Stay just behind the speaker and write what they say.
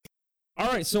All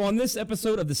right, so on this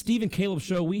episode of the Steve and Caleb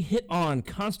Show, we hit on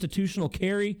constitutional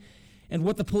carry and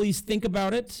what the police think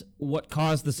about it, what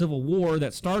caused the Civil War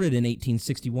that started in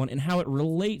 1861, and how it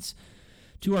relates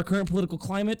to our current political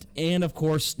climate, and, of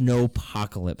course,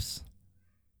 snowpocalypse.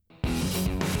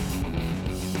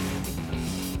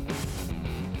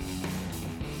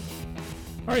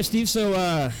 All right, Steve, so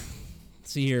let's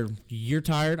see here. You're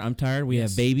tired. I'm tired. We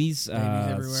have babies.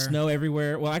 Everywhere. Snow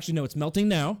everywhere. Well, actually, no, it's melting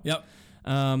now. Yep.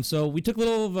 So we took a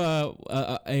little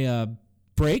of a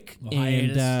break,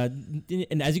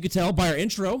 and as you could tell by our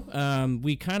intro,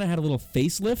 we kind of had a little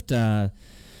facelift.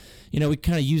 We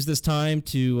kind of used this time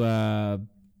to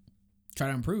try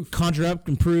to improve,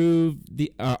 improve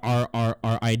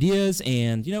our ideas,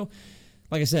 and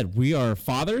like I said, we are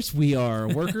fathers, we are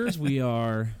workers, we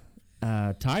are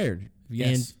tired.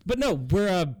 Yes, but no,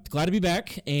 we're glad to be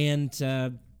back, and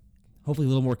hopefully a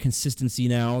little more consistency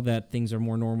now that things are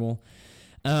more normal.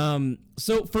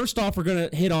 So first off, we're going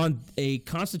to hit on a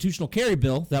constitutional carry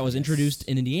bill that was introduced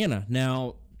in Indiana.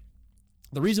 Now,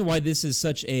 the reason why this is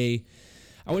such I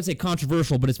wouldn't say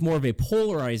controversial, but it's more of a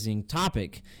polarizing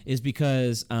topic is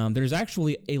because there's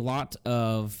actually a lot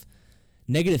of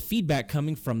negative feedback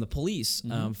coming from the police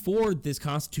for this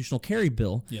constitutional carry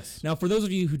bill. Yes. Now, for those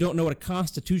of you who don't know what a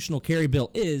constitutional carry bill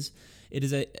is, it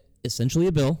is essentially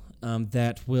a bill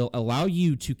that will allow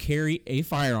you to carry a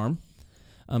firearm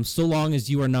so long as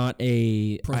you are not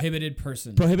a prohibited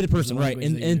person. Prohibited person, right.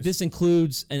 And this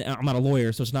includes, and I'm not a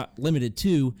lawyer, so it's not limited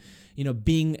to,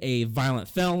 being a violent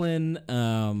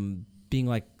felon, being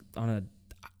like on a,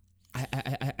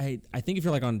 I think if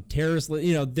you're like on terrorist,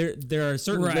 there are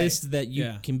certain lists that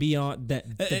you can be on that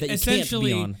you can't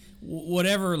be on.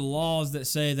 Whatever laws that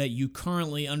say that you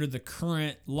currently, under the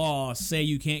current law, say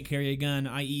you can't carry a gun,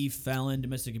 i.e. felon,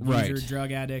 domestic abuser,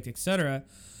 drug addict, etc.,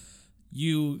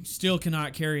 you still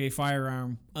cannot carry a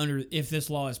firearm if this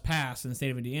law is passed in the state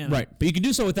of Indiana. Right, but you can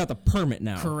do so without the permit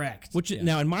now. Correct.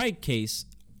 Now, in my case,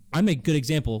 I'm a good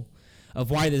example of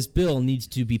why this bill needs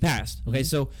to be passed. Okay,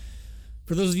 so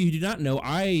for those of you who do not know,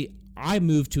 I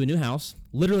moved to a new house,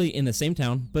 literally in the same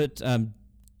town, but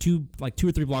 2 or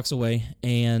 3 blocks away,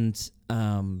 and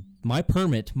my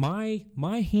permit, my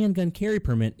handgun carry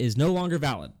permit, is no longer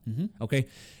valid. Okay,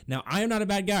 now I am not a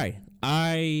bad guy.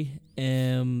 I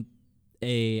am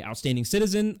a outstanding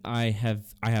citizen. I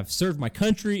have served my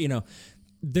country.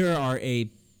 There are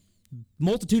a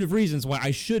multitude of reasons why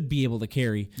I should be able to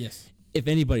carry. Yes. If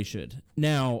anybody should.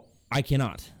 Now I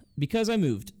cannot because I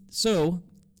moved. So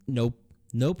no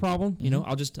problem.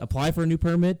 I'll just apply for a new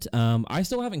permit. I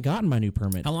still haven't gotten my new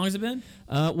permit. How long has it been?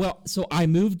 So I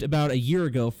moved about a year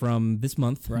ago from this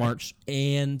month, March,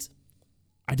 and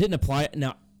I didn't apply it.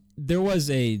 Now there was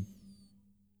a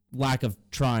lack of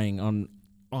trying on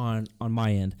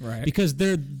my end, right? Because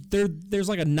there's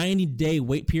like a 90-day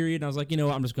wait period, and I was like,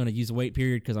 I'm just going to use the wait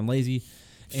period because I'm lazy,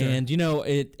 and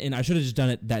and I should have just done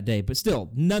it that day, but still,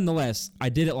 nonetheless, I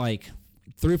did it like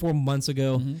 3 or 4 months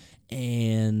ago,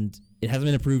 and it hasn't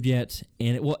been approved yet,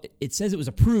 and it says it was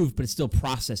approved, but it's still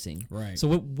processing, right? So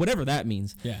whatever that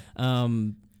means,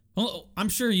 Well, I'm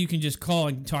sure you can just call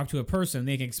and talk to a person.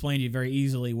 They can explain to you very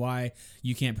easily why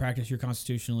you can't practice your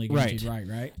constitutionally guaranteed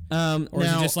right? Or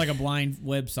is it just like a blind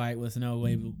website with no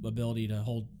ability to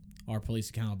hold our police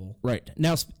accountable? Right.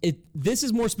 Now, this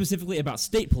is more specifically about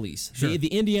state police. Sure. The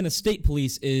Indiana State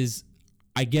Police is,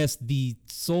 I guess, the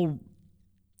sole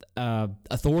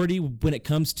authority when it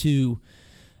comes to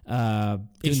doing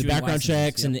the background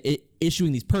checks and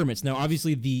issuing these permits. Now,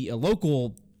 obviously, the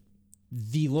local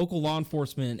law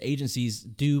enforcement agencies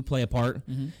do play a part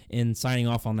in signing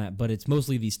off on that, but it's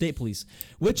mostly the state police,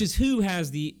 which is who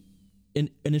has the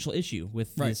initial issue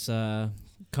with this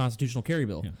constitutional carry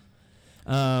bill. Yeah.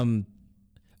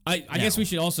 I guess we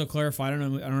should also clarify. I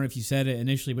don't know if you said it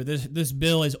initially, but this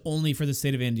bill is only for the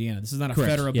state of Indiana. This is not a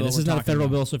federal bill. This is not a federal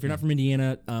bill. So if you're not from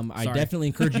Indiana, I definitely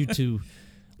encourage you to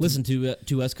listen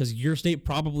to us, because your state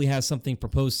probably has something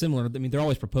proposed similar. I mean, they're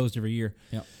always proposed every year.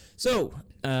 Yep. So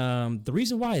the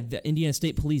reason why the Indiana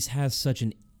State Police has such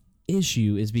an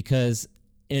issue is because,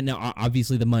 and now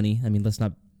obviously the money. I mean, let's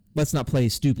not play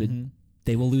stupid.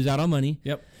 They will lose out on money.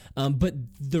 Yep. But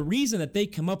the reason that they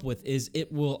come up with is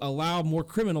it will allow more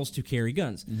criminals to carry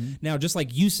guns. Now, just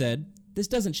like you said, this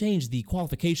doesn't change the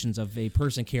qualifications of a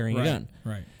person carrying a gun.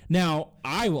 Right. Now,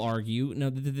 I will argue,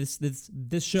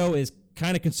 this show is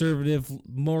kind of conservative,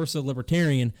 more so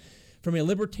libertarian. From a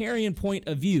libertarian point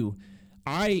of view,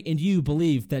 I and you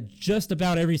believe that just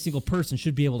about every single person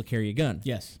should be able to carry a gun.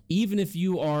 Yes. Even if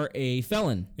you are a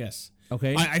felon. Yes.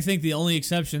 Okay. I think the only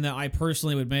exception that I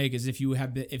personally would make is if you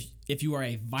have been, if you are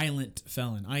a violent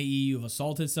felon, i.e., you've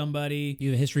assaulted somebody. You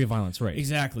have a history of violence, right?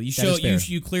 Exactly.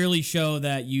 You clearly show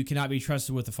that you cannot be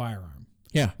trusted with a firearm.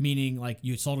 Yeah. Meaning, like,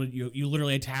 you assaulted, you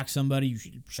literally attacked somebody, you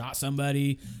shot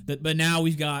somebody. But now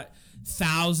we've got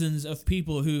thousands of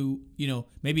people who,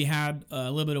 maybe had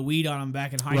a little bit of weed on them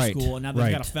back in high school, and now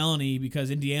they've got a felony because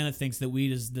Indiana thinks that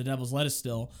weed is the devil's lettuce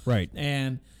still. Right.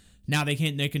 And now they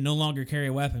can no longer carry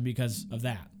a weapon because of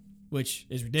that, which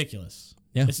is ridiculous.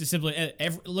 Yeah. It's just simply,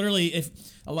 literally, if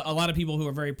a lot of people who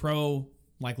are very pro,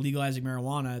 like, legalizing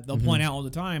marijuana, they'll point out all the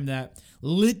time that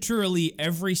literally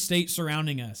every state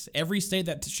surrounding us, every state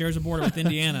that shares a border with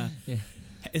Indiana,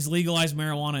 is legalized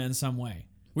marijuana in some way.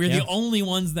 We're the only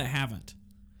ones that haven't.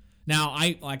 Now,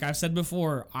 like I've said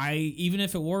before, even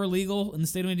if it were legal in the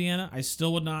state of Indiana, I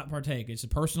still would not partake. It's a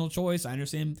personal choice. I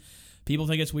understand people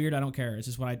think it's weird. I don't care. It's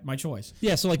just my choice.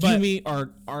 Yeah. So, like, you and me are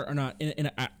not.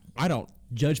 I don't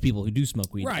judge people who do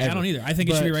smoke weed. Right. Ever. I don't either. I think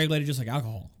it should be regulated just like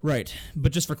alcohol. Right.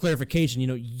 But just for clarification,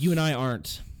 you and I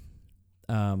aren't.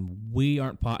 We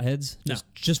aren't potheads.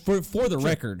 Just for the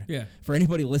record. Yeah. For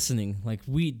anybody listening,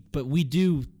 we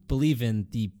do believe in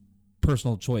the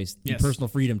personal choice, the personal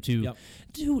freedom to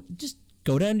just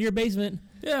go down to your basement.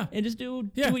 Yeah. And just do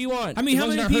what you want. I mean, how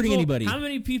many hurting anybody. How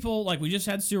many people, like, we just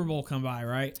had Super Bowl come by,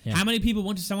 right? Yeah. How many people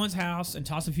went to someone's house and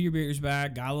tossed a few beers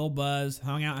back, got a little buzz,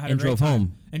 hung out, had a great drove time,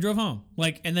 home. And drove home.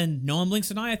 Like, and then no one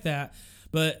blinks an eye at that,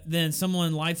 but then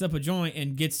someone lights up a joint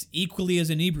and gets equally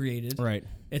as inebriated. Right.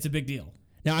 It's a big deal.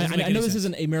 Now, I know this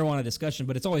isn't a marijuana discussion,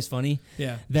 but it's always funny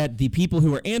that the people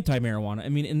who are anti-marijuana, I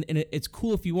mean, and it's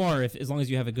cool if you are, as long as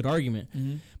you have a good argument,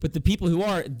 but the people who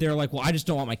are, they're like, well, I just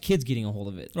don't want my kids getting a hold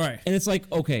of it. Right. And it's like,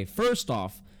 okay, first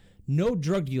off, no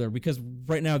drug dealer, because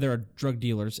right now there are drug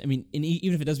dealers. I mean,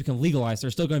 even if it does become legalized,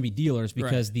 there's still going to be dealers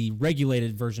because the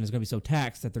regulated version is going to be so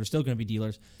taxed that there's still going to be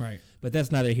dealers. Right. But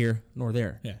that's neither here nor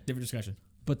there. Yeah, different discussion.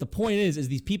 But the point is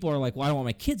these people are like, well, I don't want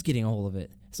my kids getting a hold of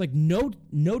it. It's like no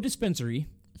dispensary,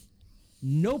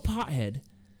 no pothead,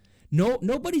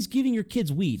 nobody's giving your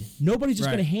kids weed. Nobody's just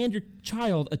going to hand your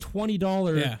child a $20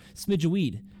 smidge of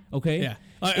weed. Okay. Yeah.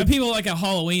 People like at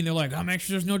Halloween, they're like, make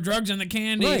sure there's no drugs in the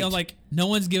candy. Right. I'm like, no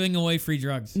one's giving away free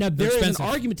drugs. Now there is an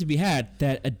argument to be had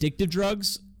that addictive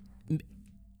drugs,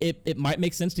 it might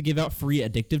make sense to give out free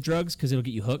addictive drugs because it'll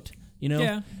get you hooked.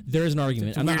 Yeah. There is an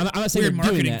argument. I'm not saying weird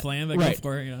marketing plan, but go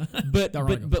for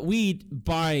it. But weed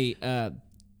by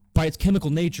its chemical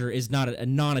nature is not a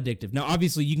non-addictive. Now,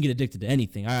 obviously, you can get addicted to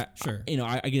anything. I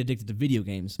get addicted to video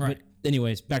games. Right. But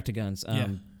anyways, back to guns.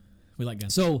 We like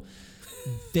guns. So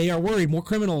they are worried more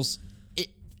criminals.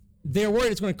 They are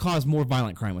worried it's going to cause more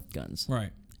violent crime with guns. Right.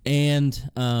 And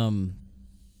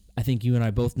I think you and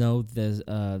I both know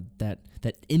that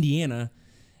Indiana,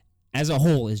 as a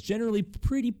whole, is generally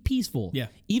pretty peaceful. Yeah.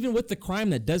 Even with the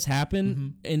crime that does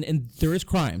happen, and there is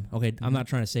crime. Okay, I'm not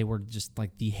trying to say we're just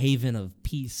like the haven of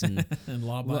peace and and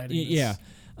law abiding. Yeah.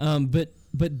 But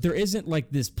there isn't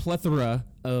like this plethora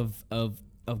of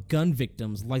gun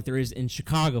victims like there is in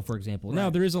Chicago, for example. Right. Now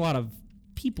there is a lot of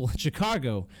people in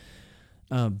Chicago,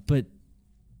 but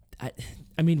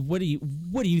I mean, what do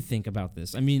you think about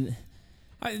this? I mean,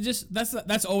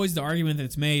 that's always the argument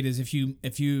that's made is if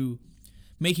you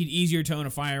make it easier to own a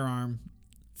firearm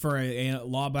for a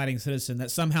law-abiding citizen,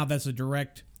 that somehow that's a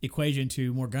direct equation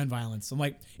to more gun violence. I'm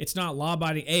like, it's not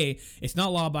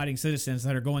law-abiding citizens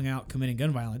that are going out committing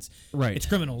gun violence. Right. It's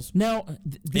criminals. Now,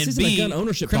 this isn't a gun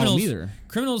ownership problem either.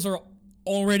 Criminals are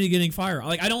already getting firearms.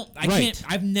 Like,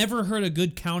 I've never heard a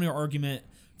good counter argument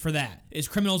for that. Is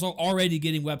criminals are already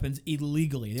getting weapons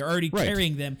illegally. They're already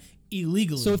carrying them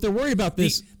illegally. So if they're worried about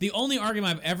this, the only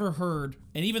argument I've ever heard,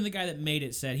 and even the guy that made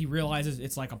it said he realizes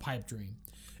it's like a pipe dream.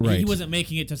 Right. He wasn't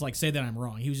making it to like say that I'm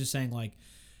wrong. He was just saying like,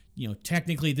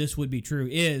 technically this would be true.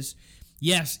 Is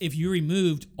yes, if you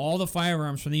removed all the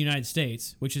firearms from the United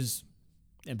States, which is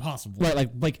impossible. Right.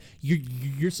 Like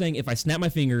you're saying if I snap my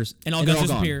fingers and all guns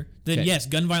disappear, then yes,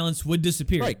 gun violence would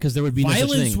disappear. Right. Because there would be violence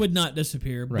no such thing. Would not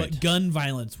disappear, but gun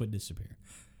violence would disappear.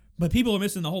 But people are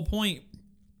missing the whole point.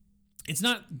 It's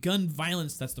not gun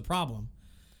violence that's the problem.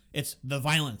 It's the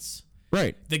violence.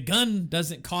 Right. The gun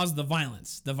doesn't cause the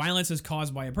violence. The violence is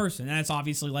caused by a person. And it's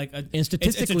obviously like and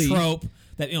statistically, it's a trope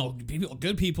that,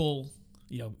 good people,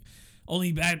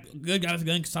 only good guy with a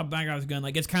gun can stop a bad guy with a gun.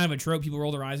 Like, it's kind of a trope. People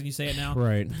roll their eyes when you say it now.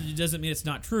 Right. It doesn't mean it's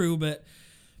not true, but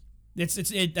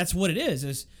that's what it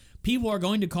is people are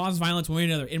going to cause violence one way or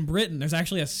another. In Britain, there's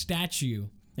actually a statue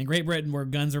in Great Britain where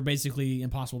guns are basically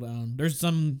impossible to own. There's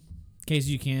some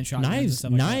KZUK, shotguns, and Knives,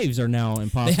 stuff like knives are now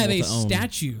impossible to own. They have a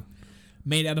statue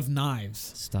made out of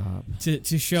knives. Stop.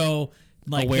 To show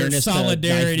like Awareness their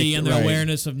solidarity and their right.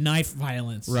 awareness of knife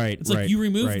violence. Right. It's like you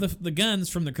remove right. the guns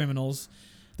from the criminals,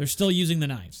 they're still using the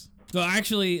knives. So I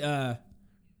actually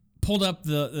pulled up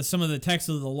the some of the text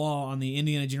of the law on the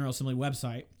Indiana General Assembly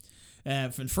website.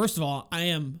 First of all, I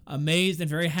am amazed and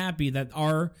very happy that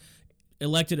our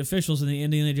elected officials in the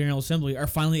Indiana General Assembly are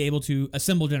finally able to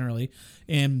assemble generally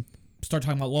and start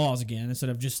talking about laws again instead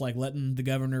of just like letting the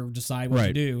governor decide what right.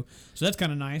 to do. So that's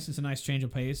kind of nice. It's a nice change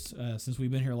of pace since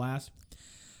we've been here last.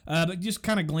 But just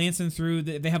kind of glancing through,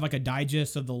 they have like a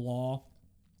digest of the law.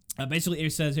 Basically,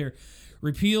 it says here,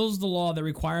 repeals the law that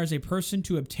requires a person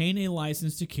to obtain a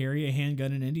license to carry a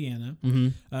handgun in Indiana.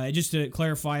 Mm-hmm. Just to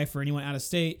clarify for anyone out of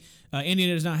state,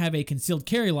 Indiana does not have a concealed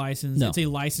carry license. No. It's a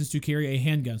license to carry a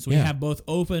handgun. So we have both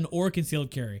open or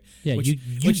concealed carry. Yeah,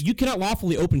 you cannot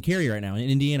lawfully open carry right now in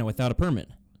Indiana without a permit.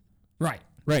 Right.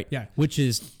 Right. Yeah. Which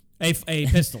is a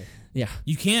pistol. Yeah.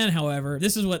 You can, however,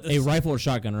 this is what... a rifle or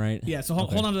shotgun, right? Yeah, so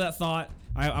hold on to that thought.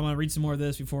 I'm going to read some more of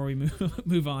this before we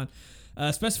move on.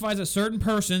 Specifies that certain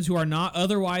persons who are not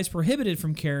otherwise prohibited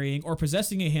from carrying or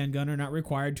possessing a handgun are not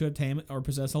required to obtain or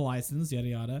possess a license, yada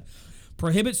yada.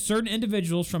 Prohibits certain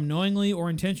individuals from knowingly or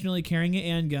intentionally carrying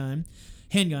a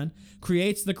handgun.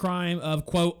 Creates the crime of,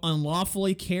 quote,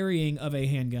 unlawfully carrying of a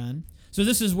handgun. So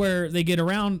this is where they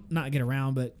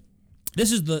but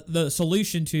this is the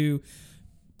solution to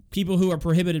people who are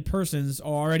prohibited persons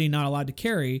are already not allowed to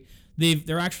carry.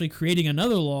 They're actually creating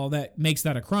another law that makes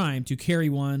that a crime to carry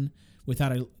one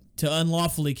to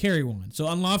unlawfully carry one. So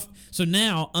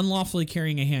now unlawfully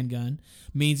carrying a handgun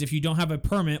means if you don't have a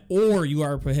permit or you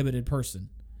are a prohibited person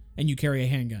and you carry a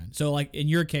handgun. So like in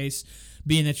your case,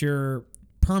 being that your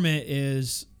permit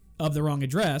is of the wrong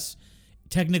address,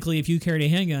 technically if you carried a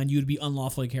handgun, you would be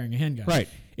unlawfully carrying a handgun. Right.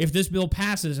 If this bill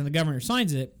passes and the governor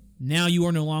signs it, now you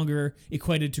are no longer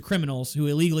equated to criminals who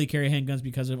illegally carry handguns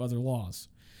because of other laws.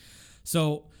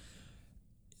 So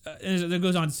it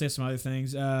goes on to say some other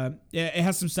things. It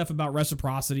has some stuff about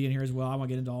reciprocity in here as well. I won't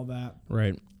get into all that.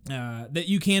 Right. That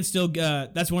you can still,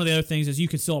 that's one of the other things is you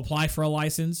can still apply for a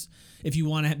license if you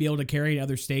want to be able to carry in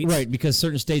other states. Right, because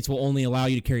certain states will only allow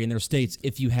you to carry in their states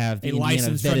if you have the a Indiana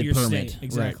license from vetted your permit. state.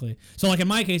 Exactly. Right. So like in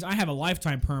my case, I have a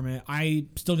lifetime permit. I'm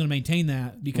still going to maintain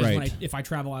that because if I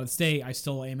travel out of state, I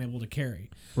still am able to carry.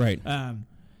 Right. Now,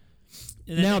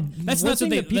 that's not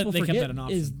something that people forget kept that an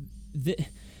option. Is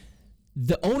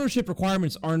the ownership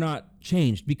requirements are not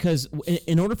changed because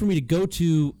in order for me to go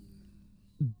to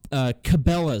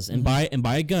Cabela's and buy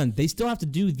a gun, they still have to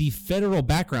do the federal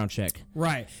background check.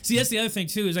 Right. See, that's the other thing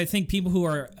too. Is I think people who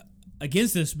are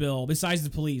against this bill, besides the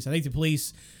police, I think the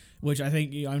police, which I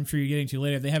think I'm sure you're getting to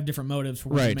later, they have different motives for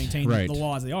wanting to maintain the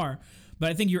law as they are. But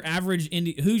I think your average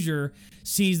Hoosier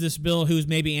sees this bill who's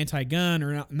maybe anti-gun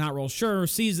or not real sure,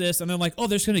 sees this, and they're like, oh,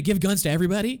 they're just going to give guns to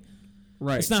everybody?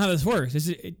 Right. That's not how this works.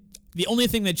 The only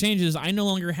thing that changes is I no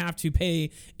longer have to pay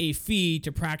a fee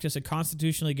to practice a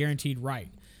constitutionally guaranteed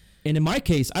right. And in my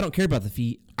case, I don't care about the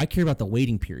fee. I care about the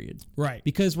waiting period. Right.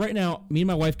 Because right now, me and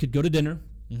my wife could go to dinner.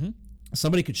 Mm-hmm.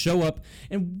 Somebody could show up,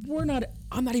 and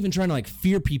I'm not even trying to like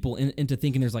fear people into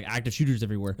thinking there's like active shooters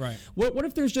everywhere. Right. What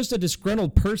if there's just a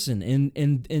disgruntled person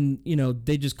and you know,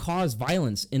 they just cause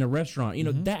violence in a restaurant? You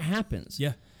know, that happens.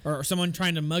 Yeah. Or someone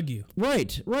trying to mug you.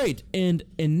 Right. And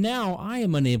now I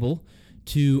am unable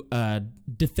to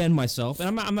defend myself.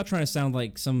 And I'm not trying to sound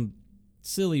like some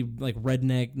silly like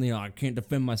redneck, you know, I can't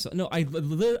defend myself. No, I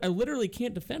literally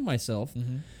can't defend myself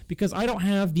because I don't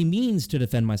have the means to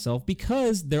defend myself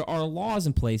because there are laws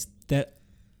in place that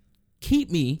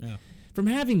keep me from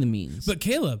having the means. But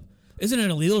Caleb, isn't it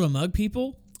illegal to mug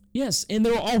people? Yes, and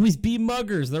there will always be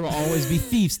muggers. There will always be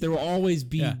thieves. There will always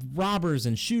be robbers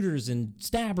and shooters and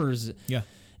stabbers. Yeah.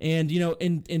 And, you know,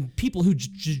 and people who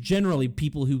generally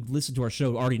people who listen to our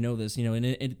show already know this, you know,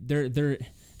 and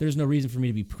there's no reason for me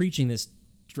to be preaching this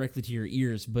directly to your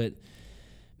ears, but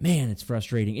man, it's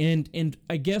frustrating. And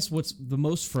I guess what's the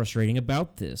most frustrating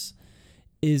about this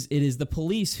is it is the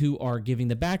police who are giving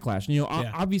the backlash. You know,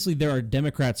 obviously there are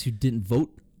Democrats who didn't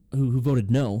vote, who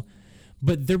voted no,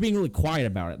 but they're being really quiet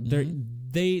about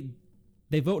it.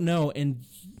 They vote no, and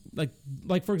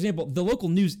like for example, the local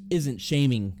news isn't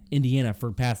shaming Indiana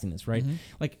for passing this, right?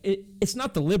 Like it's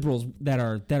not the liberals that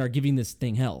are giving this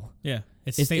thing hell. Yeah.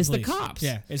 It's the cops.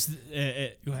 Yeah,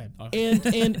 go ahead.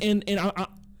 And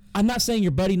I'm not saying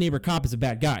your buddy neighbor cop is a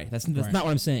bad guy. That's not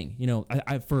what I'm saying. You know,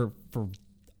 I for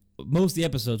most of the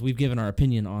episodes we've given our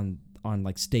opinion on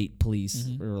like state police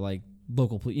or like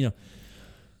local police. You know,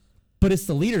 but it's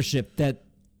the leadership that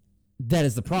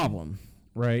is the problem,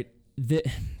 right?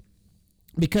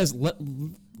 Because let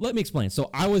me explain. So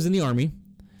I was in the Army.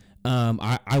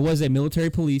 I was a military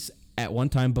police at one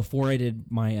time before I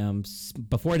did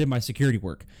my security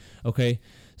work. Okay,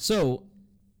 so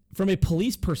from a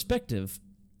police perspective,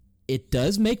 it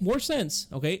does make more sense.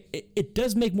 Okay, it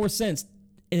does make more sense,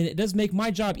 and it does make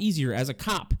my job easier as a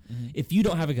cop if you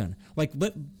don't have a gun. Like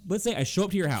let's say I show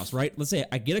up to your house, right? Let's say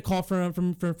I get a call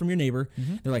from your neighbor.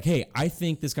 They're like, hey, I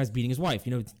think this guy's beating his wife.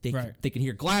 You know, they can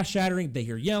hear glass shattering, they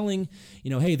hear yelling. You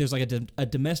know, hey, there's like a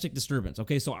domestic disturbance.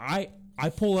 Okay, so I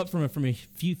pull up from a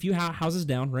few houses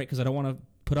down, right? Because I don't want to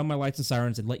put on my lights and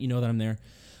sirens and let you know that I'm there.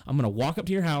 I'm going to walk up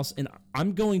to your house, and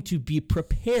I'm going to be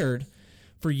prepared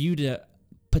for you to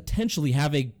potentially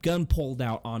have a gun pulled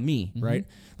out on me, right?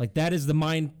 Like that is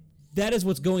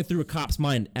what's going through a cop's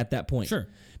mind at that point. Sure.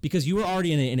 Because you are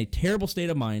already in a terrible state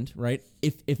of mind, right?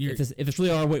 If it's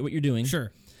really all right what you're doing.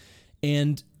 Sure.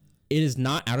 And it is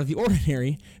not out of the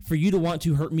ordinary for you to want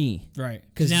to hurt me. Right.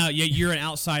 Because now you're an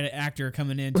outside actor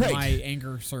coming into my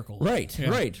anger circle. Right,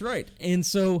 right. And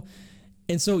so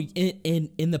in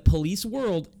the police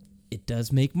world, it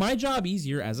does make my job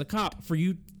easier as a cop for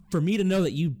me to know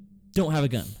that you don't have a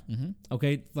gun.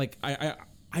 Okay? Like I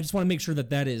just want to make sure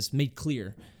that is made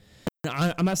clear.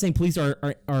 I'm not saying police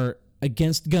are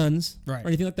against guns or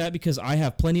anything like that, because I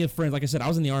have plenty of friends. Like I said, I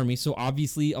was in the Army, so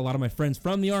obviously a lot of my friends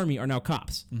from the Army are now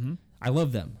cops. I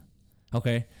love them.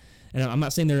 Okay? And I'm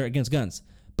not saying they're against guns,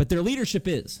 but their leadership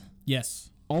is. Yes.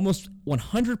 Almost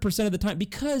 100% of the time,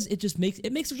 because it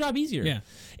makes their job easier. Yeah.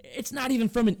 It's not even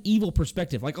from an evil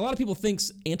perspective. Like a lot of people think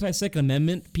anti-Second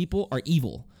Amendment people are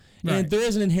evil. Right. And there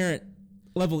is an inherent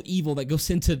level of evil that goes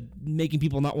into making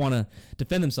people not want to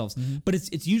defend themselves. But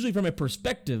it's usually from a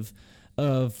perspective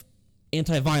of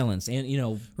anti-violence and, you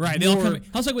know, right.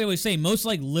 How's like we always say, most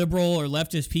like liberal or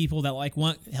leftist people that like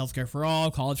want healthcare for all,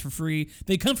 college for free,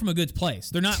 they come from a good place.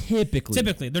 They're not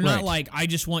typically they're not like, I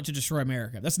just want to destroy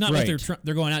America. That's not what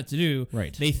they're going out to do.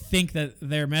 Right. They think that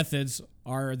their methods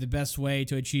are the best way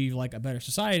to achieve like a better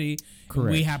society. Correct.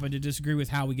 And we happen to disagree with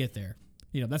how we get there.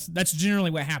 You know, that's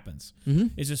generally what happens.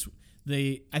 It's just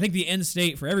I think the end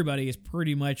state for everybody is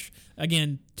pretty much,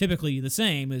 again, typically the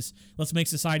same, is let's make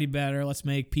society better, let's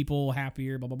make people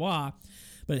happier, blah, blah, blah.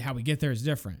 But how we get there is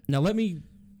different. Now, let me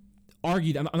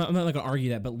argue that. I'm not going to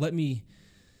argue that, but let me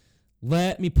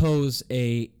pose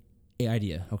a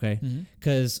idea, okay?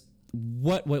 Because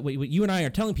what you and I are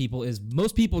telling people is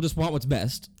most people just want what's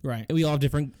best. Right. And we all have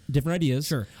different ideas.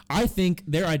 Sure. I think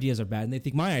their ideas are bad, and they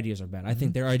think my ideas are bad. I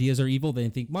think their ideas are evil. They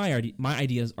think my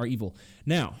ideas are evil.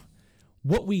 Now,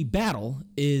 what we battle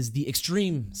is the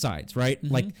extreme sides, right?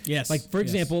 Like, for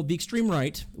example, the extreme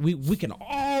right, we can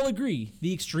all agree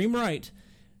the extreme right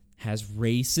has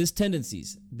racist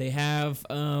tendencies. They have,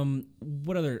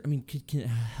 what other, I mean, can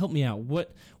help me out.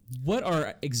 What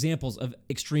are examples of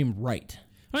extreme right?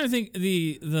 I think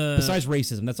the besides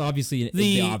racism, that's obviously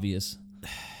the obvious.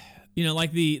 You know,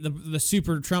 like the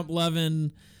super Trump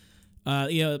loving,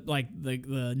 you know, like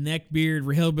the neck beard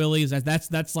hillbillies.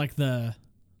 That's like the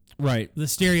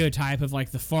stereotype of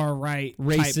like the far right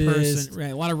type person.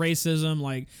 Right, a lot of racism.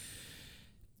 Like,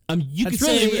 you could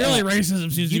really, say really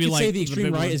racism seems to be like the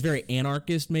extreme right is very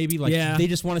anarchist. Maybe like they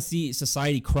just want to see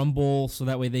society crumble so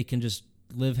that way they can just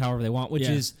live however they want. Which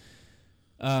is,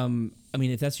 I mean,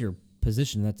 if that's your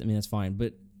position, that's fine.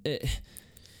 But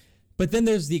then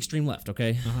there's the extreme left,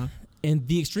 okay? And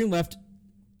the extreme left,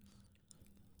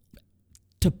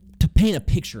 to paint a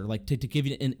picture, like to give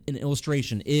you an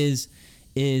illustration, is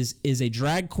a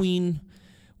drag queen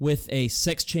with a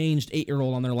sex-changed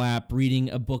 8-year-old on their lap reading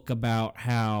a book about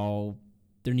how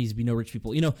there needs to be no rich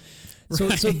people. You know, so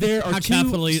there are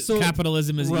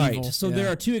capitalism is evil. So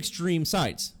there are two extreme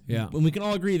sides. Yeah, and we can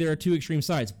all agree there are two extreme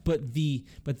sides. But the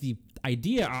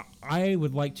idea I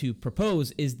would like to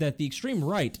propose is that the extreme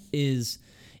right is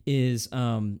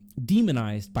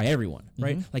demonized by everyone,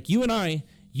 right? Like you and I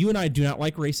do not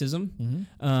like racism.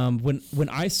 When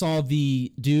I saw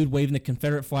the dude waving the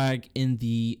Confederate flag in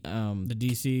the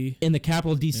DC in the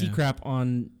Capitol DC crap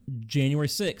on January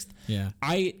 6th,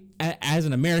 as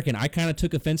an American, I kind of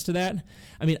took offense to that.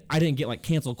 I mean, I didn't get like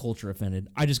cancel culture offended.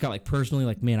 I just got like personally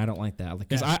like, man, I don't like that.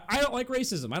 Because I don't like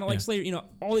racism. I don't like slavery. You know,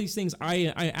 all these things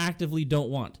I actively don't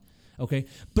want. Okay,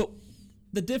 but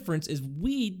the difference is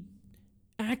we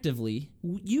actively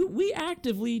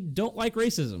don't like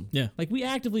racism. Yeah, like we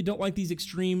actively don't like these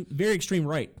very extreme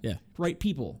right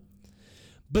people.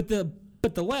 But the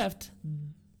left,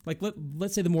 like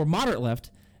let's say the more moderate left,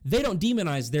 they don't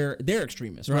demonize their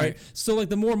extremists, right? So like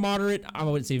the more moderate, I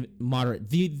wouldn't say moderate,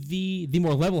 the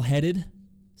more level-headed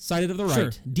side of the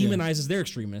right demonizes their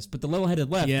extremists, but the level-headed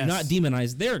left do not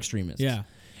demonize their extremists. Yeah.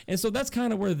 And so that's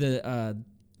kind of where the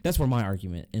That's where my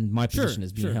argument and my position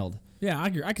is being held. Yeah, I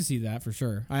agree. I can see that for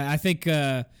sure. I think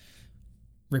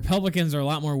Republicans are a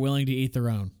lot more willing to eat their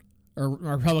own. Or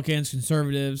Republicans,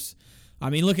 conservatives. I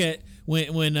mean, look at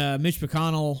when Mitch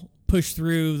McConnell pushed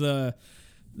through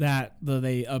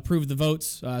they approved the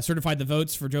votes, certified the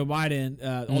votes for Joe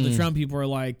Biden. All the Trump people are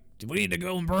like, we need to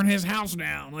go and burn his house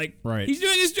down. Like, he's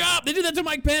doing his job. They did that to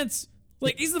Mike Pence.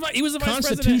 Like, he was the vice president.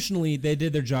 Constitutionally, they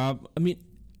did their job. I mean,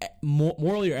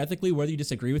 morally or ethically, whether you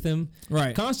disagree with him,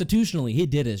 right? Constitutionally, he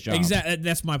did his job. Exactly.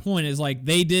 That's my point. Is like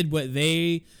they did what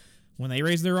when they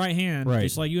raised their right hand,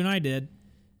 just like you and I did.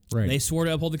 Right. They swore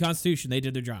to uphold the Constitution. They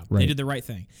did their job. Right. They did the right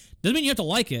thing. Doesn't mean you have to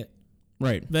like it.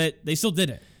 Right. But they still did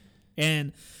it.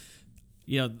 And,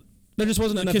 there just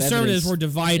wasn't enough conservatives evidence. Were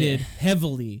divided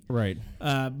heavily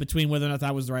between whether or not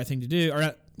that was the right thing to do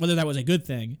or whether that was a good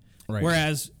thing. Right.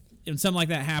 Whereas when something like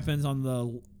that happens on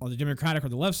the Democratic or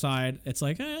the left side, it's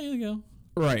like, here you go.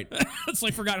 Right. It's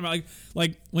like forgotten about.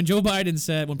 Like when President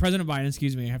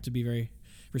Biden, I have to be very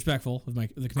respectful of the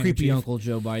commander creepy chief. Uncle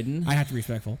Joe Biden. I have to be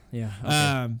respectful. Yeah.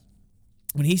 Okay.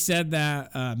 When he said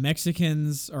that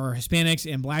Mexicans or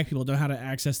Hispanics and black people don't know how to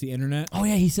access the internet. Oh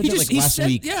yeah, he said that last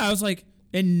week. Yeah, I was like,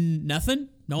 and nothing.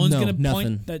 No one's gonna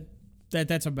point that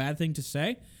that's a bad thing to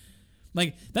say.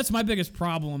 Like that's my biggest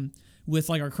problem with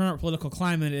like our current political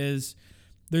climate is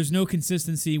there's no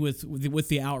consistency with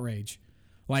the outrage.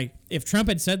 Like if Trump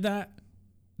had said that,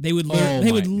 they would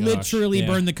literally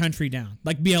burn the country down,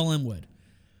 like BLM would.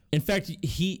 In fact,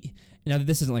 now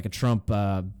this isn't like a Trump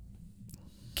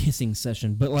kissing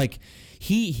session, but like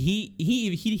he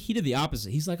did the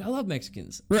opposite. He's like, I love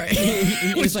Mexicans, right?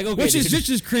 It's like okay, which is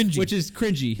just cringy. Which is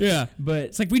cringy. Yeah, but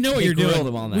it's like we know what you're doing.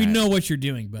 On that. We know what you're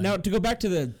doing. But now to go back to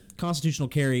the constitutional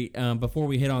carry, before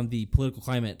we hit on the political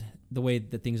climate, the way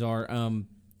that things are,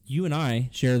 you and I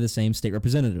share the same state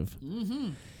representative. Mm-hmm.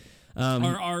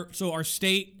 Our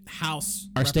state house.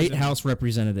 Our state house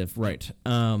representative, right?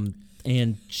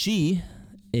 And she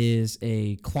is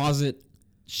a closet.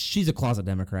 She's a closet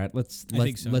Democrat. Let's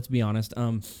be honest.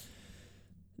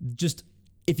 Just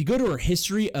if you go to her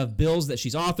history of bills that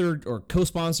she's authored or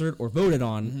co-sponsored or voted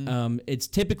on, it's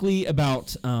typically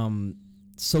about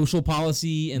social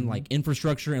policy and like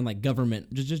infrastructure and like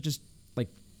government, just like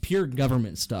pure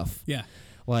government stuff. Yeah.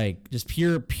 Like just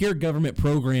pure government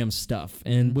program stuff,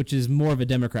 and which is more of a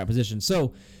Democrat position.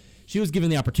 So she was given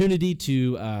the opportunity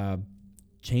to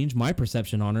change my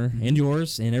perception on her and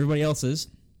yours and everybody else's,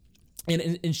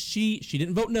 and she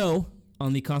didn't vote no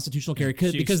on the constitutional carry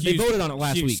because they voted on it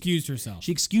last week. She excused herself.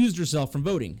 She excused herself from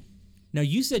voting. Now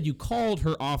you said you called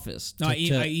her office. No, I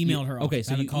emailed her. Okay,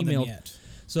 so I haven't called them emailed. Yet.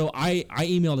 So I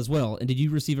emailed as well, and did you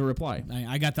receive a reply?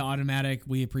 I got the automatic.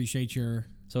 We appreciate your.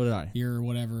 So did I. Your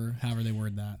whatever, however they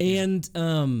word that.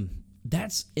 And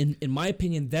that's in my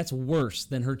opinion, that's worse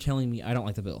than her telling me I don't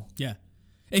like the bill. Yeah.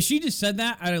 If she just said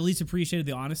that, I'd at least appreciated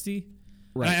the honesty.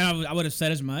 Right. I would have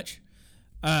said as much.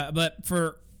 But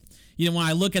for, when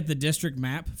I look at the district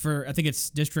map for, I think it's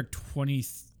District 20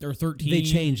 or 13. They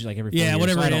change like every 4 years.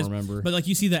 Whatever so it is. I don't remember. But like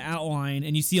you see the outline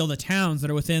and you see all the towns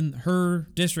that are within her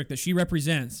district that she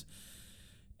represents.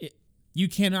 You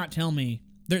cannot tell me.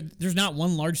 There's not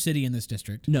one large city in this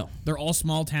district. No. They're all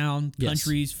small town,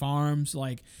 countries, farms.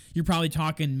 Like, you're probably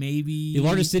talking maybe... The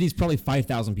largest city is probably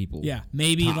 5,000 people. Yeah.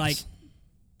 Maybe tops. like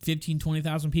 15,000,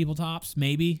 20,000 people tops,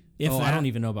 maybe. I don't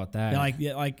even know about that.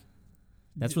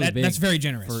 That's really big. That's very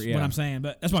generous, what I'm saying.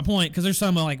 But that's my point, because there's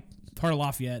some like part of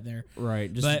Lafayette there.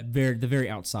 Right. Just the very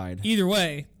outside. Either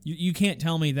way, you can't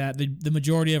tell me that the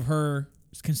majority of her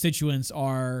constituents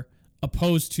are...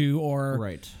 opposed to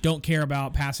or don't care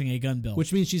about passing a gun bill,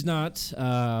 which means she's not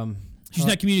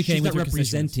communicating. She's with not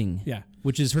representing. Yeah,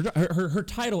 which is her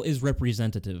title is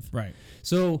representative. Right.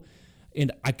 So,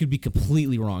 and I could be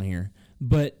completely wrong here,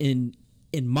 but in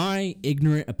my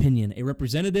ignorant opinion, a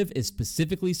representative is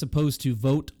specifically supposed to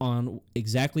vote on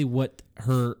exactly what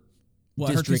her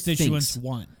constituents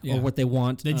want, or what they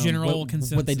want, the general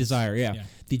consensus, what they desire. Yeah.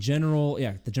 The general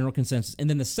consensus, and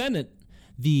then the Senate,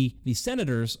 the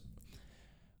senators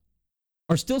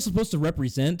are still supposed to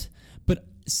represent, but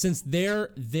since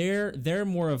they're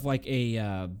more of like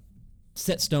a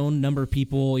set stone number of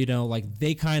people, like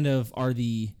they kind of are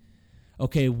the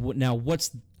now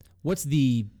what's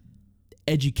the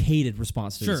educated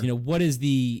response to this? What is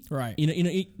the right?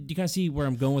 You kind of see where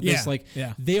I'm going with this. Like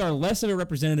they are less of a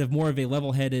representative, more of a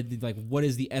level-headed. Like what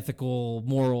is the ethical,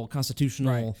 moral,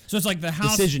 constitutional? Right. So it's like the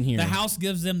House decision here. The House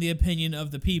gives them the opinion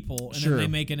of the people, and then they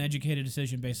make an educated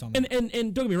decision based on that.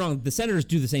 And don't get me wrong, the senators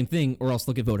do the same thing, or else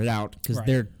they'll get voted out because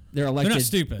they're elected. They're not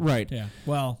stupid, right? Yeah.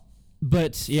 Well,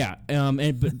 but yeah,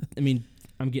 but I mean,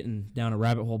 I'm getting down a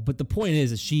rabbit hole. But the point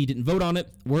is she didn't vote on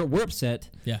it. We're upset.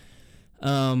 Yeah.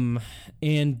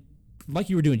 And like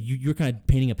you were doing, you're kind of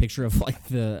painting a picture of like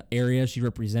the area she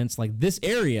represents. Like this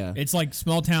area, it's like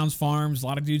small towns, farms, a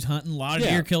lot of dudes hunting, a lot of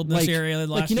deer killed in this area last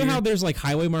year. Like you know how there's like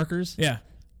highway markers? Yeah.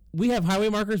 We have highway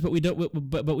markers, but we don't.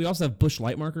 But we also have bush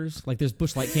light markers. Like there's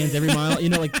bush light cans every mile. You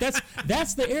know, like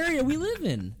that's the area we live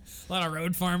in. A lot of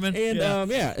road farming.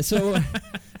 And so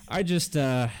I just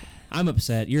I'm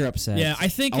upset. You're upset. Yeah, I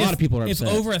think a lot of people are upset.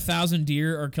 If over 1,000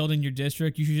 deer are killed in your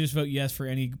district, you should just vote yes for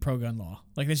any pro-gun law.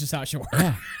 Like that's just how it should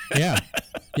work. Yeah.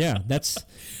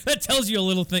 That tells you a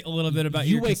little bit about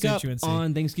your constituency. You wake up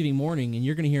on Thanksgiving morning and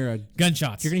you're going to hear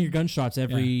gunshots. You're going to hear gunshots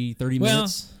every 30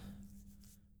 minutes.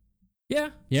 Yeah.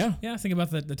 Think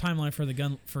about the timeline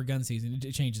for gun season.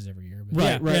 It changes every year.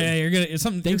 But right. Yeah, you're gonna. It's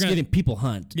something. Thanksgiving people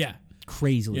hunt. Yeah.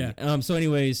 Crazily. Yeah. So,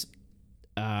 anyways,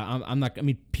 I'm not. I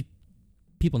mean,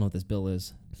 people know what this bill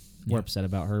is. We're upset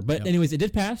about her, but anyways, it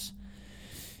did pass.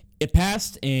 It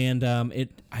passed, and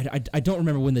I don't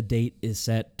remember when the date is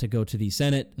set to go to the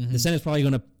Senate. Mm-hmm. The Senate's probably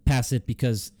going to pass it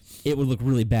because it would look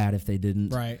really bad if they didn't.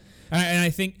 Right. And I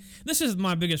think this is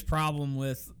my biggest problem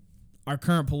with our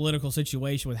current political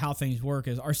situation with how things work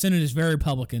is our Senate is very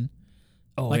Republican.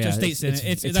 Oh, like yeah. our state Senate.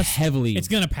 It's heavily. It's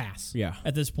going to pass. Yeah.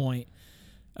 At this point.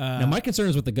 Now, my concern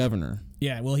is with the governor.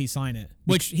 Yeah, will he sign it?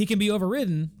 Which he can be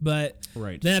overridden, but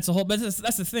then it's a whole. But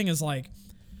that's the thing is like,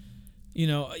 you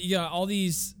got all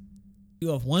these. You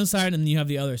have one side and then you have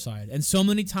the other side, and so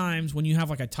many times when you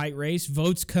have like a tight race,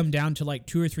 votes come down to like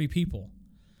 2 or 3 people.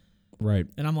 Right.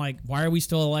 And I'm like, why are we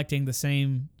still electing the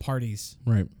same parties?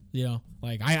 Right.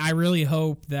 Like I really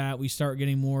hope that we start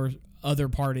getting more other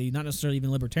party, not necessarily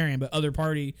even Libertarian, but other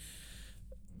party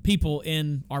people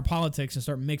in our politics and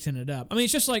start mixing it up. I mean,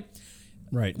 it's just like,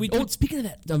 right. Speaking of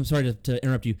that, I'm sorry to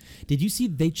interrupt you. Did you see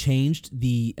they changed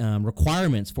the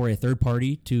requirements for a third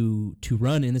party to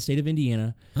run in the state of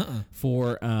Indiana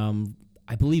for,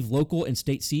 I believe, local and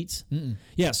state seats? Mm-mm.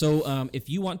 Yeah. So if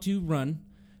you want to run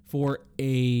for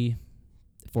a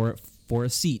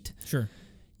seat, sure,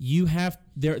 you have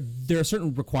there are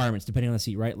certain requirements depending on the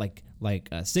seat, right? Like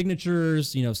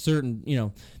signatures,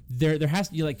 certain, there has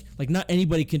to be like not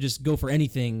anybody can just go for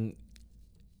anything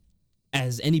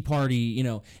as any party,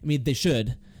 I mean, they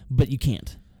should, but you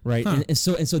can't, right? Huh. And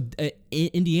so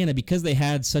Indiana, because they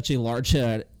had such a large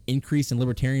increase in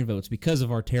Libertarian votes because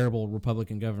of our terrible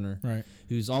Republican governor, right,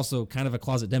 who's also kind of a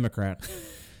closet Democrat,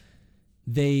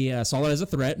 they saw it as a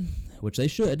threat, which they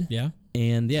should. Yeah.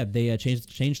 And they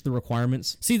changed the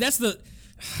requirements. See, that's the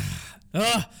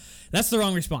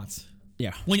wrong response.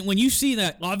 Yeah. When you see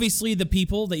that, obviously the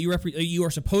people that you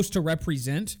are supposed to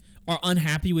represent are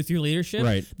unhappy with your leadership.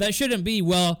 Right. That shouldn't be,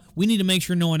 well, we need to make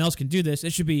sure no one else can do this.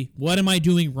 It should be, what am I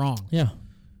doing wrong? Yeah.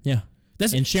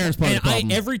 And Sharon's part of the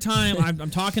problem. Every time I'm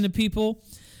talking to people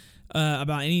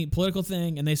about any political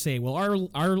thing, and they say, well,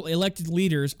 our elected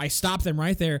leaders, I stop them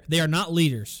right there. They are not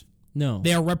leaders. No.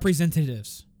 They are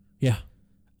representatives. Yeah.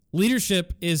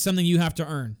 Leadership is something you have to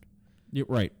earn.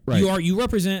 Right. You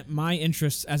represent my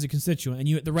interests as a constituent,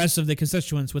 and the rest of the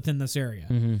constituents within this area.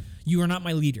 Mm-hmm. You are not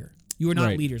my leader. You are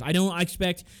not leaders. I don't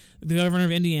expect the governor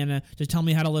of Indiana to tell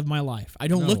me how to live my life. I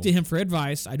don't look to him for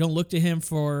advice. I don't look to him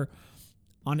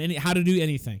how to do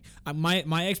anything.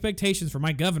 My expectations for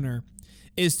my governor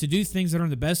is to do things that are in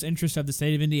the best interest of the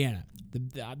state of Indiana.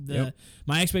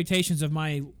 My expectations of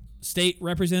my state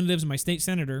representatives and my state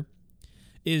senator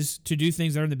is to do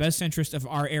things that are in the best interest of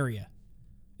our area.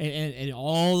 And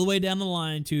all the way down the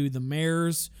line to the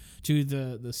mayors, to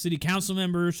the city council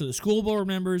members, to the school board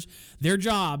members, their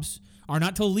jobs are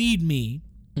not to lead me.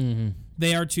 Mm-hmm.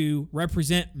 They are to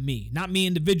represent me, not me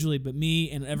individually, but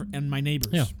me and my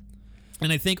neighbors. Yeah.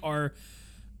 And I think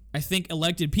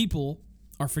elected people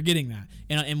are forgetting that.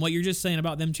 And what you're just saying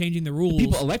about them changing the rules,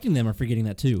 people electing them are forgetting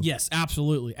that too. Yes,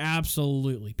 absolutely.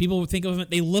 People think of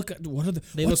it. They look at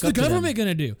what's the government going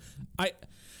to do?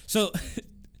 So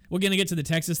we're going to get to the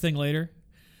Texas thing later.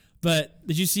 But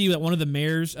did you see that one of the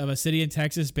mayors of a city in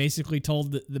Texas basically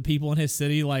told the people in his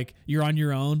city, like, you're on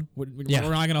your own. We're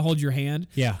not going to hold your hand.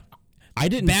 Yeah. I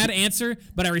didn't. Bad answer,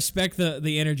 but I respect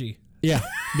the energy. Yeah.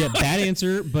 Bad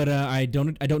answer, but I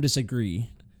don't disagree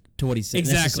to what he said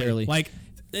necessarily. Like,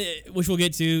 which we'll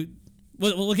get to.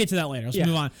 We'll get to that later. Let's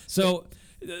move on. So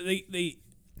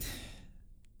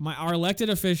our elected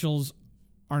officials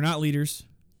are not leaders.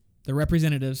 They're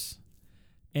representatives.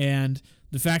 And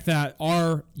the fact that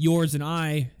yours and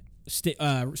I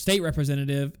state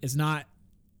representative is not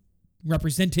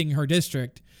representing her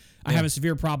district, I have a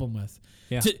severe problem with.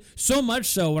 Yeah. So much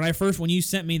so when you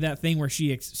sent me that thing where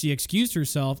she excused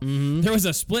herself, there was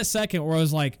a split second where I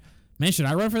was like, man, should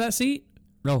I run for that seat?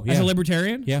 Oh, yeah. As a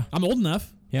libertarian? Yeah. I'm old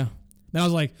enough. Yeah. Then I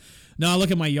was like, no, I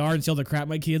look at my yard and see all the crap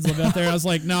my kids live out there. I was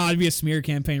like, no, it'd be a smear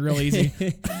campaign real easy.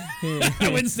 I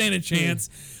wouldn't stand a chance.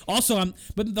 Also,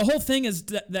 but the whole thing is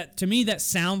that to me, that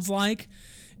sounds like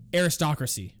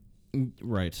aristocracy.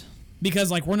 Right. Because,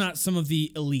 like, we're not some of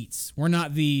the elites. We're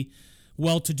not the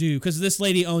well-to-do. Because this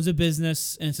lady owns a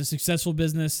business, and it's a successful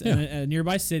business in a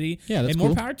nearby city. Yeah, that's and cool.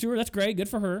 more power to her. That's great. Good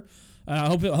for her. I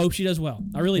hope she does well.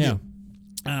 I really do.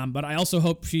 But I also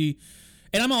hope she...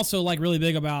 And I'm also, like, really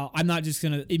big about, I'm not just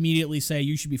going to immediately say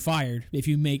you should be fired if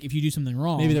you do something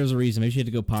wrong. Maybe there was a reason. Maybe she had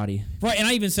to go potty. Right, and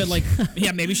I even said, like,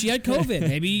 yeah, maybe she had COVID.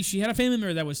 Maybe she had a family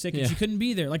member that was sick and she couldn't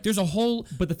be there. Like, there's a whole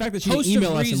But the fact that she didn't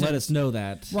email us and let us know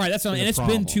that. Right, that's and it's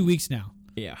been 2 weeks now.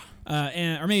 Yeah.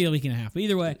 Or maybe a week and a half. But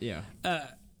either way,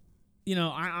 you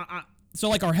know, so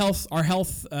like our health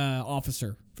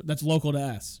officer that's local to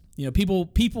us. You know,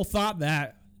 people thought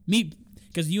that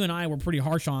because you and I were pretty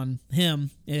harsh on him,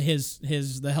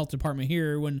 the health department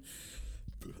here when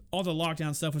all the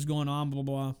lockdown stuff was going on, blah,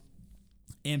 blah, blah.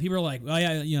 And people are like, well,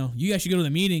 yeah, you know, you guys should go to the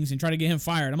meetings and try to get him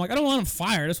fired. I'm like, I don't want him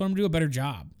fired. I just want him to do a better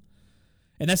job.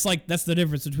 And that's the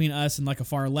difference between us and like a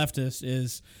far leftist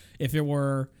is if it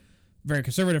were a very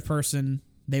conservative person,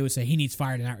 they would say he needs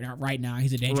fired right now.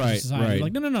 He's a danger to society.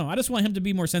 Right. Like, no. I just want him to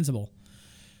be more sensible.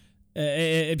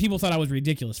 People thought I was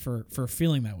ridiculous for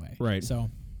feeling that way. Right. So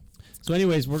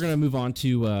anyways, we're gonna move on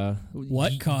to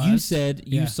what caused. You said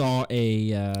you saw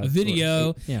a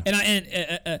video,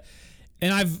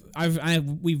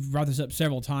 and we've brought this up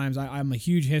several times. I'm a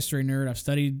huge history nerd. I've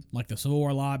studied like the Civil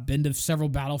War a lot. Been to several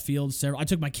battlefields. I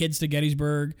took my kids to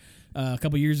Gettysburg a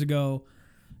couple years ago.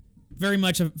 Very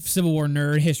much a Civil War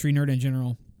nerd, history nerd in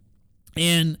general,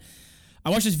 and I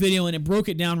watched this video and it broke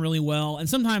it down really well. And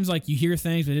sometimes like you hear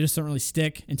things, but they just don't really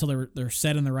stick until they're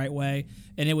said in the right way.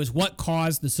 And it was what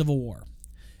caused the Civil War.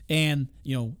 And,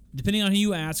 you know, depending on who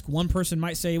you ask, one person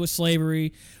might say it was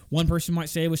slavery. One person might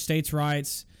say it was states'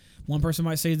 rights. One person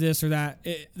might say this or that.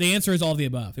 The answer is all of the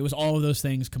above. It was all of those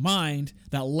things combined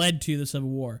that led to the Civil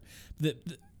War.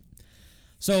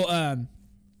 So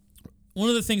one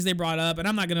of the things they brought up, and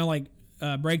I'm not going to like,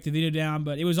 break the video down,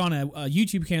 but it was on a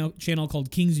YouTube channel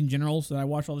called Kings and Generals that I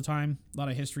watch all the time. A lot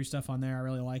of history stuff on there. I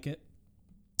really like it.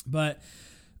 But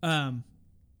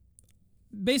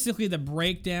basically the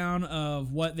breakdown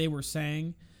of what they were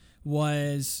saying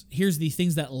was here's the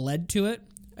things that led to it.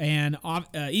 And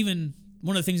even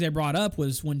one of the things they brought up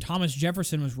was when Thomas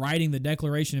Jefferson was writing the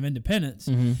Declaration of Independence,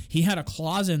 he had a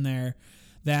clause in there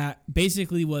that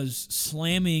basically was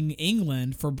slamming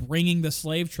England for bringing the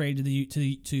slave trade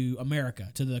to America,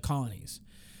 to the colonies,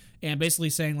 and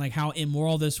basically saying like how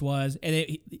immoral this was.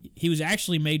 And he was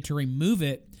actually made to remove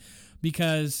it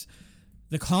because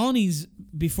the colonies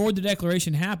before the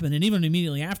Declaration happened, and even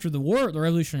immediately after the war, the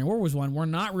Revolutionary War was won, were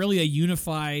not really a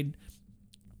unified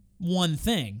one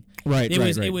thing. Right.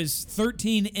 It was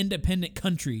 13 independent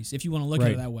countries, if you want to look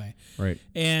at it that way. Right.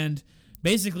 And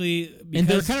basically, and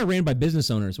they're kind of ran by business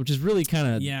owners, which is really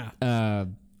kind of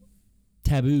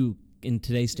taboo in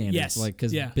today's standards. Yes. Like,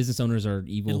 because business owners are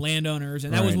evil. And landowners.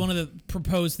 And that was one of the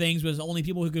proposed things was only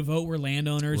people who could vote were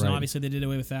landowners. Right. And obviously they did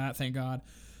away with that, thank God.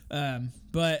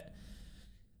 But,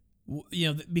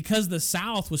 you know, because the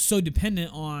South was so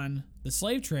dependent on the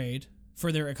slave trade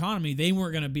for their economy, they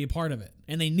weren't going to be a part of it.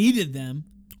 And they needed them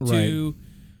to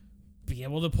be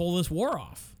able to pull this war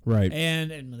off. Right.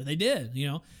 And they did, you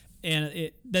know.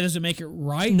 And that doesn't make it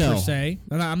right, per se.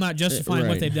 I'm not justifying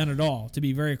what they've done at all, to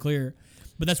be very clear.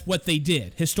 But that's what they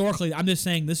did. Historically, I'm just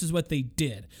saying this is what they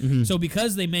did. Mm-hmm. So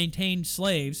because they maintained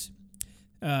slaves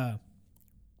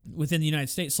within the United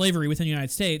States, slavery within the United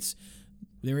States,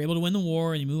 they were able to win the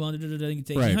war, and you move on to the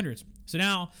 1800s. So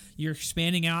now you're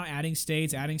expanding out, adding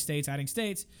states.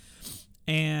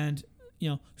 And, you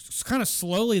know, kind of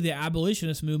slowly the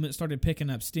abolitionist movement started picking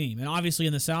up steam. And obviously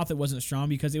in the South it wasn't strong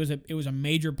because it was a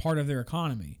major part of their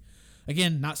economy.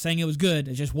 Again, not saying it was good,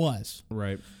 it just was.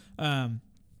 Right.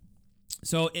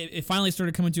 So it finally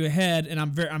started coming to a head, and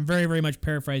I'm very, very much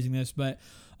paraphrasing this, but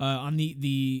on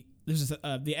the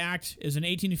act is in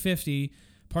 1850.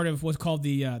 Part of what's called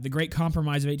the Great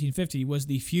Compromise of 1850 was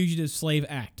the Fugitive Slave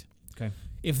Act. Okay.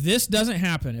 If this doesn't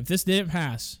happen, if this didn't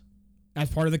pass as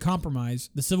part of the compromise,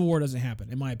 the Civil War doesn't happen,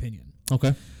 in my opinion.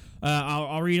 Okay.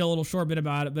 I'll read a little short bit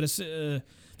about it, but it's,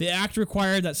 the act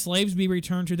required that slaves be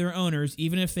returned to their owners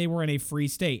even if they were in a free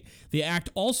state. The act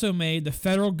also made the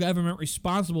federal government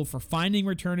responsible for finding,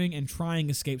 returning, and trying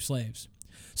escaped slaves.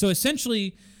 So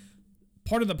essentially,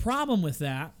 part of the problem with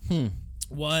that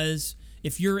was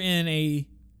if you're in a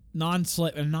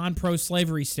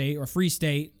non-pro-slavery state or free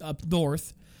state up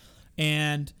north,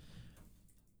 and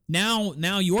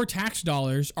Now your tax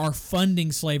dollars are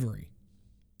funding slavery.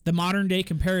 The modern day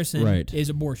comparison is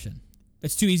abortion.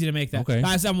 It's too easy to make that. Okay.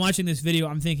 As I'm watching this video,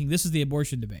 I'm thinking this is the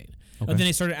abortion debate. Okay. But then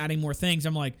they started adding more things.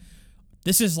 I'm like,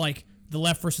 this is like the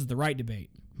left versus the right debate.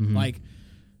 Mm-hmm. Like,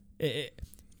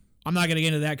 I'm not going to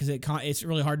get into that because it's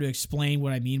really hard to explain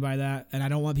what I mean by that. And I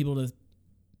don't want people to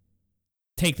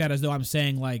take that as though I'm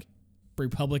saying, like,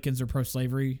 Republicans are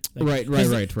pro-slavery. Like,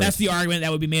 right. That's the argument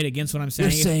that would be made against what I'm saying.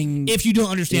 You're saying if you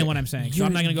don't understand what I'm saying. So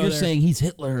I'm not going to go there. You're saying he's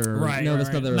Hitler. Right. No,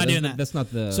 that's not doing that. That's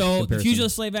not the So comparison. the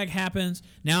Fugitive Slave Act happens.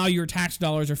 Now your tax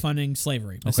dollars are funding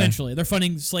slavery. Okay. Essentially, they're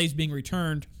funding slaves being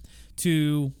returned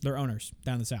to their owners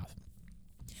down in the South.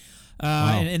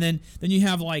 Wow. And then you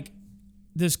have like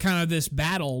this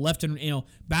battle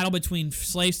battle between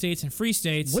slave states and free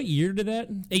states. What year did that?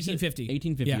 1850.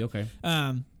 1850. Yeah. Okay.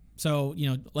 So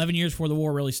 11 years before the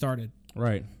war really started.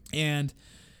 Right. And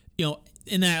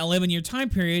in that 11-year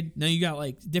time period, now you got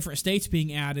like different states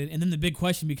being added, and then the big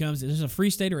question becomes: is this a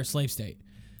free state or a slave state?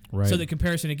 Right. So the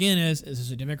comparison again is this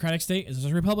a Democratic state? Is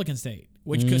this a Republican state?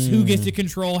 Because who gets to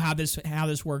control how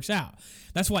this works out?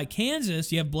 That's why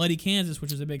Kansas, you have bloody Kansas,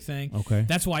 which is a big thing. Okay.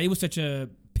 That's why it was such a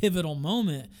pivotal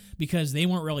moment, because they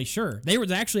weren't really sure. They were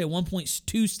actually at one point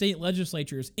 2 state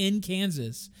legislatures in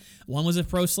Kansas. One was a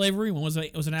pro-slavery, one was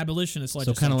an abolitionist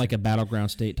legislature. So kind of like a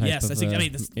battleground state type. Yes, that's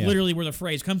literally where the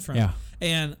phrase comes from. Yeah.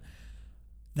 And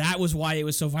that was why it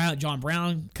was so violent. John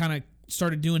Brown kind of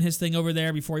started doing his thing over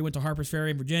there before he went to Harper's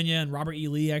Ferry in Virginia, and Robert E.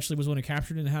 Lee actually was the one who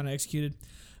captured it and had it executed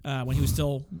when he was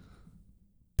still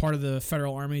part of the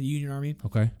Federal Army, the Union Army.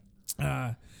 Okay.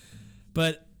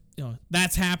 But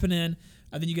that's happening.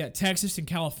 Then you got Texas and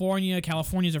California.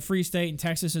 California's a free state and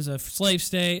Texas is a slave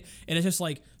state. And it's just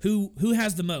like who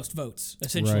has the most votes,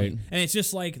 essentially. Right. And it's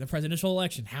just like the presidential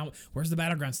election. Where's the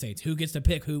battleground states? Who gets to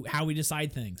pick how we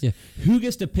decide things? Yeah. Who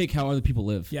gets to pick how other people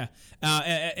live? Yeah.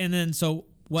 And then so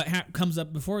what comes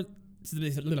up to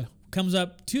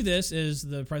this is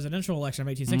the presidential election of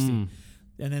 1860.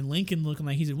 And then Lincoln looking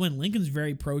like he's going to win. Lincoln's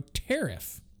very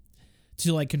pro-tariff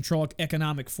to like control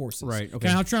economic forces. Right. Okay. Kind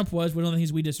of how Trump was, one of the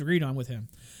things we disagreed on with him.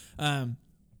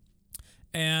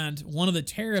 And one of the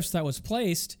tariffs that was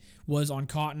placed was on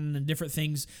cotton and different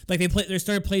things. Like they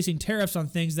started placing tariffs on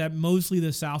things that mostly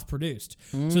the South produced.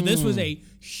 So this was a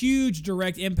huge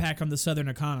direct impact on the Southern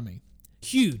economy.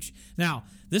 Huge. Now,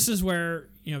 this is where,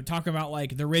 talk about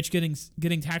like the rich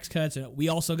getting tax cuts. We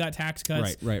also got tax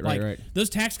cuts. Right.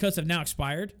 Those tax cuts have now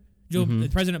expired.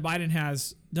 President Biden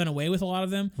has done away with a lot of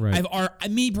them. Right.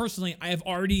 Me personally, I have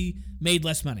already made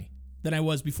less money than I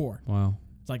was before. Wow.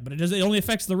 It's like, but it only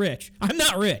affects the rich. I'm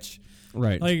not rich.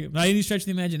 Right. Like, not any stretch of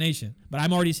the imagination, but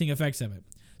I'm already seeing effects of it.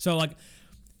 So, like,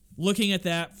 looking at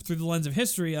that through the lens of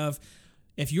history of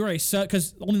if you're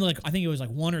because only I think it was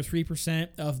 1 or 3%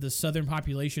 of the Southern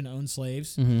population owned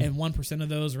slaves, and 1% of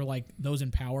those are like those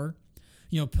in power,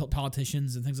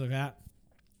 politicians and things like that.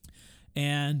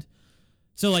 And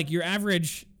so, like, your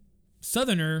average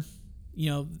Southerner,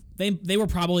 they were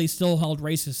probably still held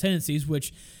racist tendencies,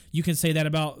 which you can say that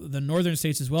about the northern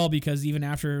states as well, because even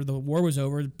after the war was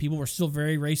over, people were still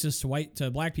very racist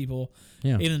to black people.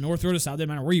 Yeah. In the north or the south, didn't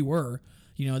matter where you were.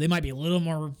 They might be a little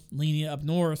more lenient up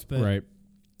north, but right.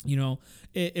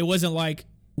 It wasn't like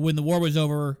when the war was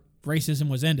over, racism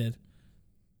was ended.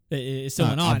 It still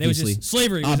went on. Obviously. It was just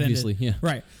slavery was obviously, ended.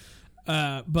 Yeah.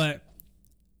 Right. But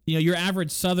your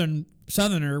average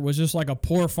Southerner was just like a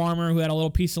poor farmer who had a little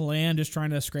piece of land just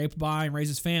trying to scrape by and raise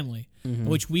his family,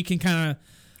 which we can kind of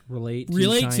relate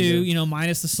to,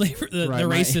 minus the slavery, the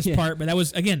racist yeah. part. But that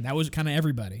was kind of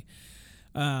everybody.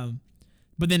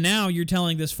 But then now you're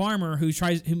telling this farmer who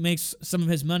makes some of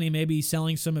his money, maybe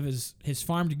selling some of his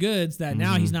farmed goods, that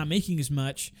now he's not making as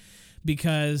much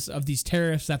because of these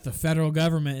tariffs that the federal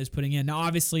government is putting in. Now,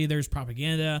 obviously, there's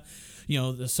propaganda.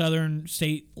 The southern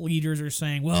state leaders are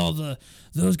saying, well,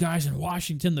 those guys in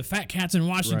Washington, the fat cats in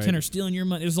Washington are stealing your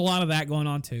money. There's a lot of that going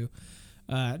on, too.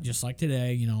 Just like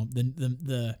today,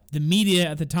 the media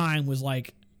at the time was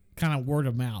like kind of word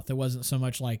of mouth. It wasn't so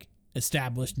much like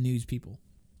established news people.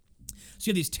 So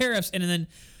you have these tariffs, and then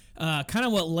kind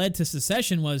of what led to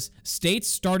secession was states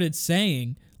started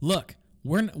saying, look,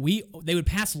 they would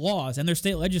pass laws and their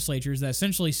state legislatures that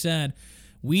essentially said,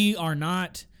 we are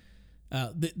not,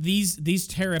 these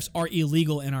tariffs are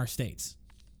illegal in our states.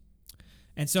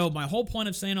 And so my whole point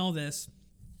of saying all this,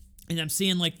 and I'm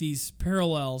seeing like these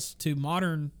parallels to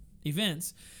modern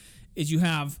events, is you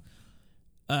have,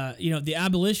 the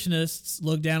abolitionists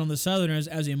look down on the Southerners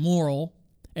as immoral,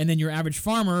 and then your average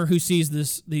farmer who sees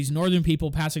these northern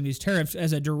people passing these tariffs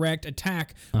as a direct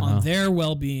attack on their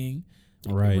well-being.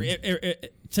 Right.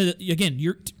 So again,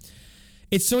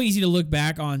 it's so easy to look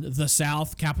back on the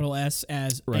South, capital S,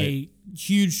 as a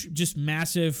huge, just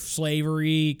massive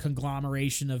slavery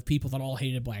conglomeration of people that all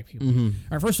hated black people. Mm-hmm. All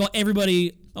right, first of all,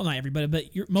 everybody, well, not everybody, but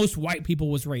most white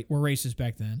people were racist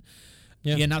back then.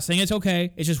 Yeah. Again, not saying it's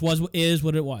okay. It just is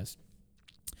what it was.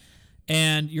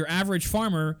 And your average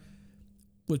farmer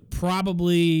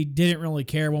probably didn't really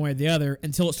care one way or the other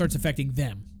until it starts affecting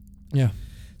them. Yeah.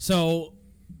 So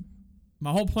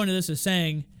my whole point of this is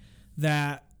saying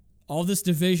that all this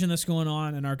division that's going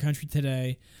on in our country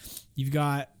today, you've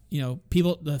got,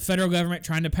 people, the federal government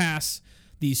trying to pass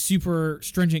these super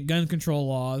stringent gun control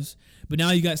laws, but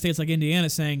now you got states like Indiana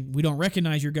saying, we don't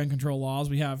recognize your gun control laws.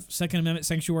 We have Second Amendment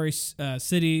sanctuary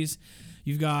cities.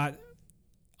 You've got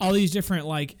all these different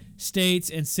like states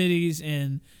and cities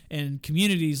and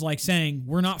communities like saying,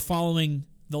 we're not following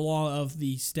the law of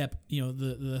the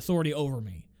the authority over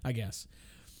me, I guess.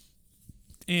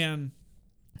 And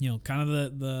kind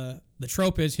of the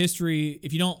trope is history.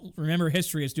 If you don't remember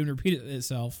history, it's doomed to repeat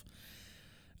itself.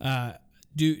 I'm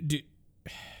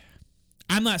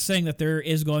not saying that there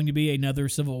is going to be another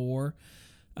civil war,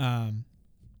 but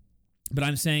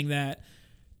I'm saying that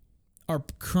our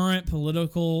current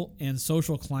political and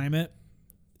social climate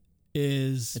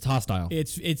it's hostile.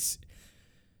 It's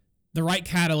the right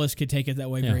catalyst could take it that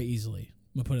way very easily.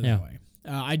 We'll put it that way.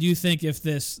 I do think if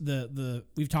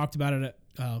we've talked about it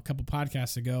a couple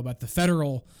podcasts ago about the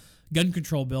federal gun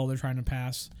control bill they're trying to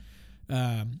pass,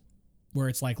 where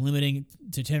it's like limiting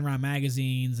to 10-round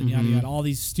magazines and yada yada, all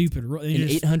these stupid an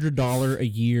 $800 a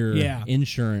year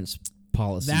insurance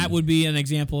policy. That would be an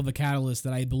example of a catalyst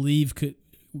that I believe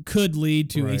could lead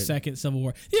to a second civil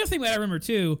war. The other thing that I remember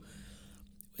too,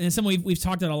 and something we've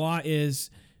talked about a lot, is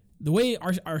the way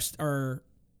our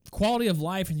quality of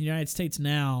life in the United States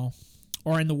now,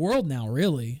 or in the world now,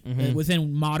 really,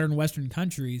 within modern Western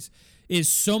countries, is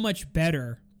so much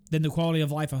better than the quality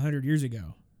of life 100 years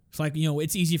ago. It's like,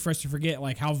 it's easy for us to forget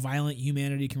like how violent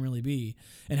humanity can really be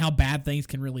and how bad things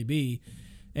can really be.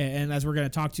 And as we're going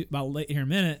to talk about later in a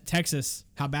minute, Texas,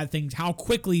 how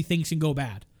quickly things can go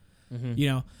bad.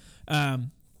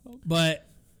 But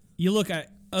you look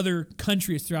at other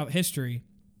countries throughout history,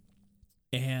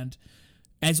 and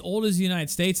as old as the United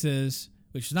States is,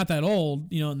 which is not that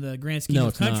old, in the grand scheme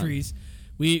of countries,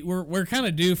 we're kind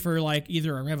of due for like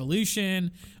either a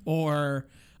revolution or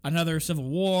another civil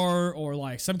war or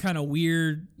like some kind of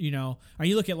weird, or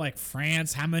you look at like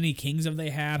France, how many kings have they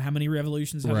had? How many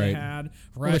revolutions have they had?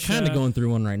 Russia, they're kind of going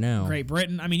through one right now. Great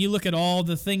Britain. I mean, you look at all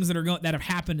the things that have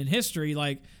happened in history,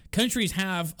 like countries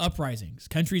have uprisings,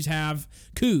 countries have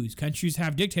coups, countries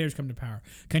have dictators come to power,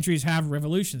 countries have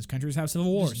revolutions, countries have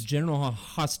civil wars. Just general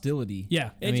hostility. Yeah,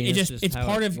 it's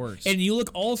part of, and you look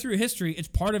all through history, it's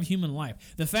part of human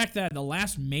life. The fact that the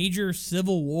last major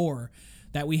civil war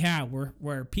that we had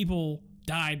where people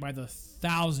died by the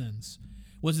thousands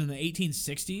was in the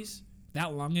 1860s,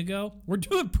 that long ago, we're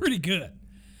doing pretty good.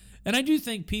 And I do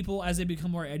think people, as they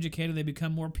become more educated, they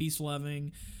become more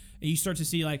peace-loving, and you start to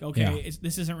see like, okay,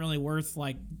 this isn't really worth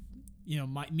like,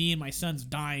 me and my sons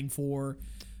dying for,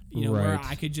 where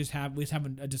I could just have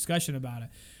a discussion about it.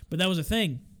 But that was a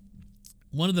thing.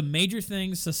 One of the major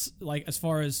things, like as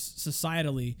far as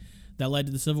societally, that led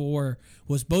to the Civil War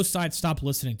was both sides stopped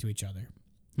listening to each other.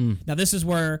 Now, this is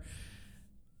where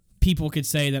people could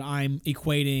say that I'm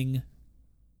equating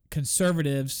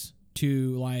conservatives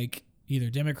to like either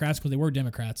Democrats, because they were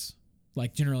Democrats.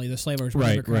 Like generally the slave owners were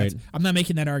Democrats. Right. I'm not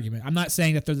making that argument. I'm not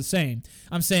saying that they're the same.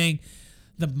 I'm saying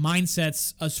the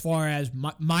mindsets as far as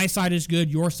my side is good,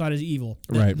 your side is evil.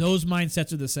 Those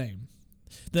mindsets are the same.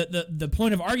 The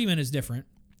point of argument is different.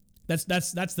 That's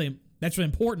really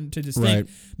important to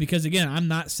distinct, because again, I'm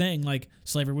not saying like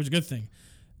slavery was a good thing.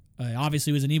 Obviously,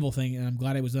 it was an evil thing, and I'm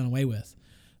glad it was done away with.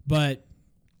 But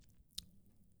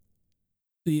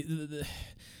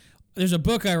there's a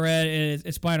book I read, and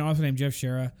it's by an author named Jeff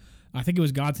Shera. I think it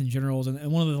was Gods and Generals,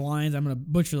 and one of the lines, I'm going to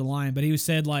butcher the line, but he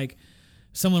said like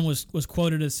someone was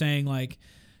quoted as saying like,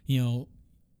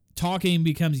 talking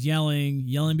becomes yelling,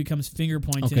 yelling becomes finger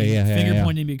pointing, finger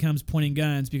pointing becomes pointing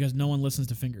guns because no one listens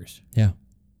to fingers. Yeah.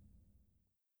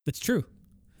 That's true.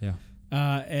 Yeah.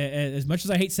 As much as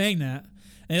I hate saying that,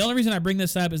 and the only reason I bring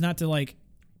this up is not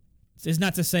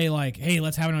to say like, hey,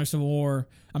 let's have another civil war.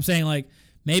 I'm saying like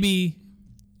maybe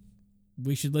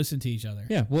we should listen to each other.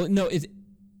 Yeah. Well, no,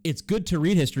 it's good to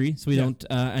read history, so we don't.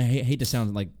 I hate to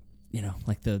sound like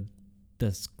like the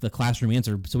classroom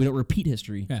answer, so we don't repeat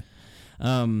history. Yeah.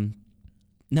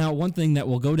 Now, one thing that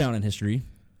will go down in history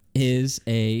is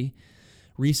a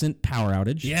recent power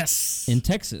outage. Yes. In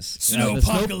Texas.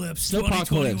 Snowpocalypse.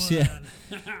 Snowpocalypse. Yeah.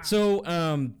 So,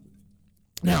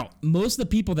 Now, most of the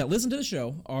people that listen to the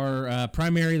show are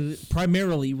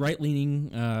primarily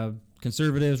right-leaning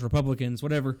conservatives, Republicans,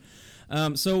 whatever.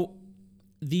 So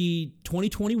the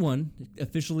 2021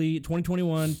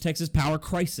 Texas power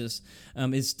crisis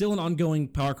is still an ongoing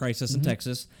power crisis in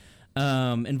Texas,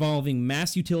 involving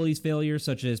mass utilities failures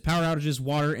such as power outages,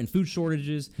 water and food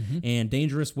shortages, and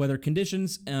dangerous weather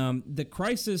conditions. The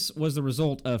crisis was the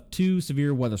result of 2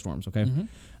 severe weather storms. Okay,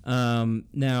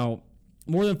 now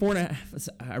more than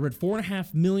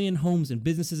 4.5 million homes and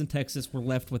businesses in Texas were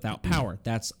left without power.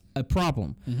 That's a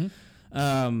problem.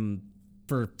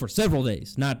 For several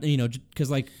days, not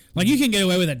because like you can get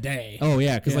away with a day. Oh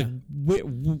yeah, because like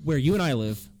where you and I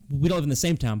live, we don't live in the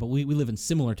same town, but we live in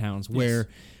similar towns where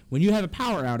when you have a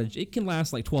power outage, it can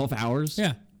last like 12 hours.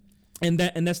 Yeah, and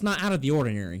that's not out of the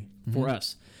ordinary for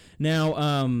us.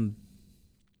 Now,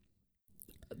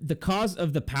 the cause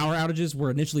of the power outages were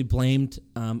initially blamed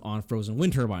on frozen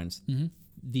wind turbines.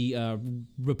 The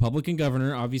Republican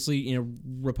governor, obviously,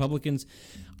 Republicans.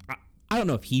 I don't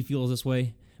know if he feels this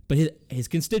way, but his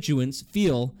constituents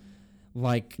feel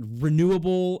like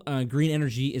renewable green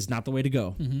energy is not the way to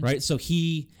go, right? So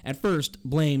he, at first,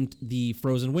 blamed the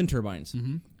frozen wind turbines.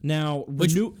 Now,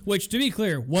 which, to be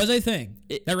clear, was a thing.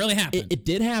 That really happened. It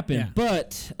did happen,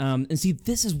 but, and see,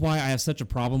 this is why I have such a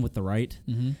problem with the right,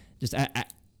 just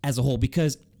as a whole,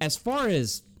 because as far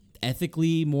as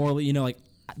ethically, morally, like,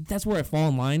 that's where I fall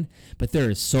in line, but there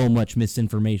is so much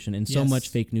misinformation and so much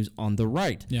fake news on the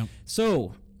right. Yeah.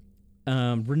 So,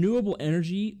 renewable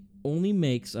energy only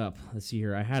makes up, let's see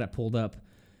here, I had it pulled up,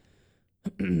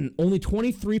 only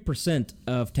 23%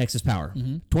 of Texas power.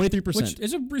 23%.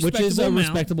 Which is a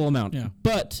respectable amount. Yeah.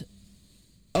 But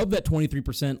of that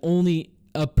 23%, only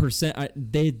a percent,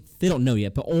 they don't know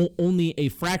yet, but only a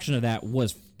fraction of that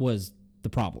was the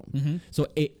problem. So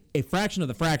a fraction of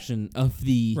the fraction of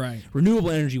the renewable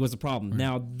energy was the problem.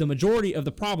 Now, the majority of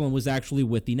the problem was actually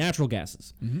with the natural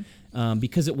gases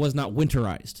because it was not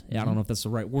winterized. I don't know if that's the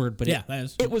right word, but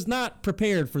it was not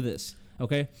prepared for this.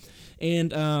 Okay,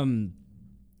 and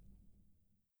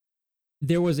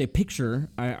there was a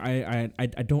picture. I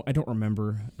don't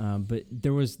remember, but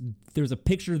there was a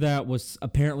picture that was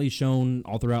apparently shown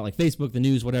all throughout like Facebook, the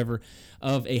news, whatever,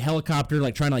 of a helicopter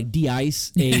like trying to like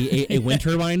de-ice a wind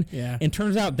turbine. Yeah. And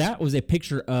turns out that was a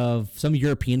picture of some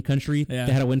European country that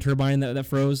had a wind turbine that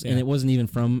froze, and it wasn't even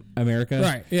from America.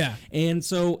 Right. Yeah. And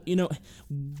so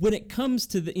when it comes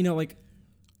to the like,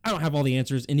 I don't have all the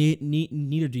answers, and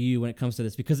neither do you when it comes to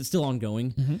this because it's still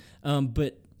ongoing.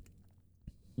 But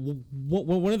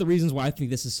one of the reasons why I think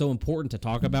this is so important to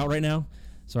talk about right now,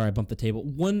 sorry, I bumped the table.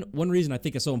 One reason I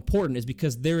think it's so important is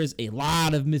because there is a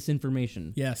lot of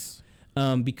misinformation. Yes.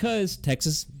 Because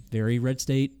Texas, very red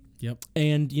state. Yep.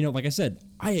 And, like I said,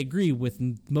 I agree with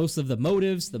most of the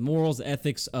motives, the morals, the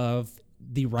ethics of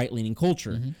the right-leaning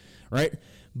culture, right?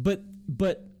 But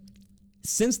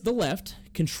since the left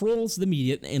controls the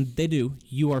media, and they do,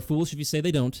 you are foolish if you say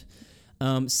they don't,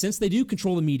 since they do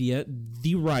control the media,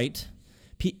 the right...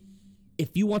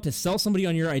 If you want to sell somebody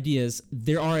on your ideas,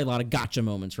 there are a lot of gotcha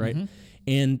moments, right?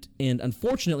 And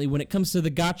unfortunately, when it comes to the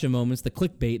gotcha moments, the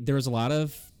clickbait, there's a lot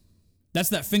of... That's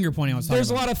that finger pointing I was talking about. There's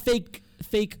a lot of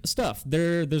fake stuff.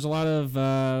 There's a lot of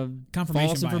confirmation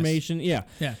false bias. information. Yeah.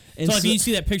 And so like when you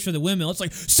see that picture of the windmill, it's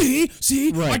like, see,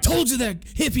 right. I told you that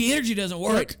hippie energy doesn't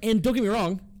work. Right. And don't get me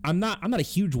wrong, I'm not a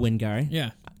huge wind guy.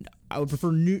 Yeah. I would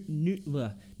prefer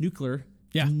nuclear.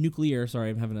 Yeah. Nuclear.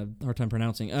 Sorry, I'm having a hard time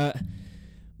pronouncing.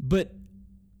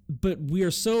 But we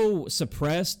are so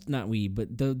suppressed, not we,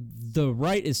 but the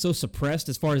right is so suppressed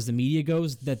as far as the media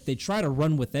goes that they try to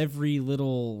run with every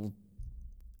little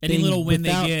little win they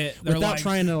get, they're without like,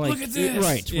 trying to like, look at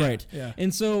this. Right. Yeah.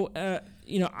 And so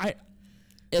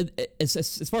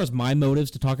as far as my motives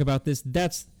to talk about this,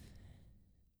 that's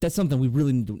something we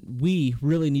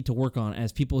really need to work on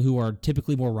as people who are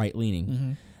typically more right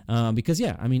leaning, because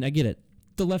I get it.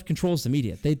 The left controls the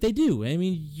media. They do. I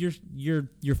mean,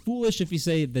 you're foolish if you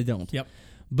say they don't. Yep.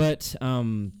 But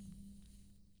that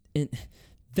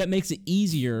makes it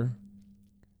easier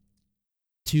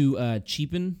to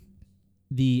cheapen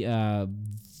the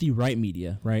right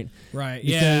media, right? Right.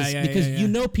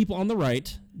 Because people on the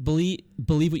right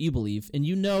believe what you believe, and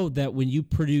you know that when you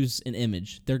produce an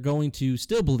image, they're going to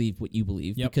still believe what you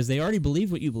believe because they already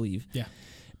believe what you believe. Yeah.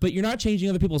 But you're not changing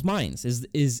other people's minds is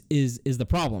the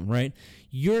problem, right?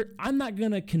 I'm not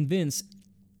going to convince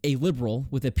a liberal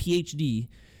with a PhD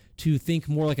to think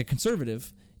more like a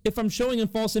conservative if I'm showing him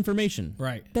false information.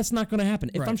 Right. That's not going to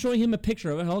happen. If Right. I'm showing him a picture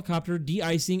of a helicopter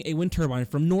de-icing a wind turbine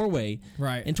from Norway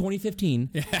Right. in 2015,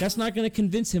 that's not going to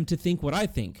convince him to think what I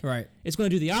think. Right. It's going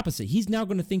to do the opposite. He's now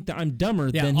going to think that I'm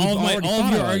dumber Yeah. than he already all thought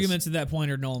of your I was. arguments at that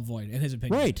point are null and void, in his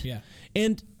opinion. Right. Yeah.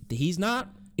 And he's not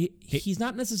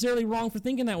necessarily wrong for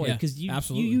thinking that way Yeah, because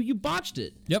absolutely. you botched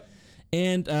it. Yep.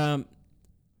 And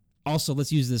also,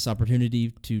 let's use this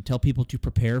opportunity to tell people to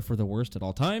prepare for the worst at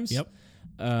all times. Yep.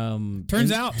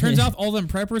 Turns out all them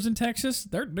preppers in Texas,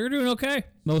 they're doing okay.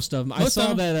 Most of them. I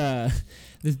saw that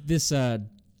this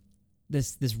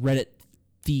Reddit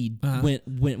feed went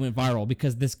viral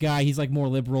because this guy, he's like more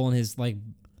liberal and his like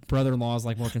brother-in-law is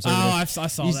like more conservative. Oh, I saw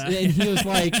that. And he was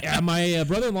like, yeah, my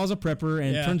brother-in-law's a prepper,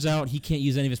 and Yeah. turns out he can't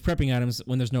use any of his prepping items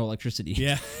when there's no electricity.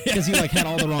 Yeah. Because he like had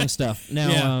all the wrong stuff.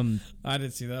 Now, I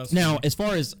didn't see those. now as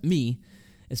far as my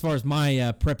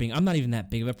prepping, I'm not even that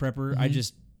big of a prepper. I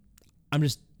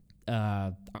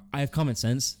have common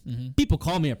sense. Mm-hmm. People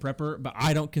call me a prepper, but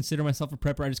I don't consider myself a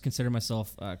prepper. I just consider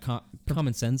myself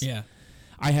common sense. Yeah.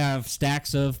 I have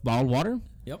stacks of bottled water.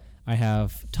 Yep. I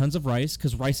have tons of rice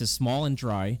because rice is small and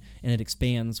dry, and it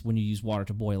expands when you use water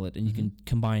to boil it. And you can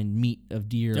combine meat of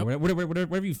deer or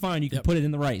whatever you find, you can put it in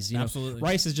the rice. You know? Absolutely.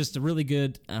 Rice is just a really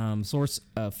good source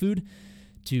of food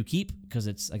to keep because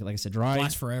it's like I said, dry,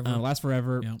 Lasts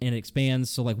forever. Yep. and it expands.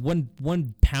 So like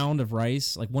one pound of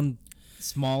rice, like one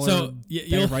smaller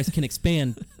bag of rice can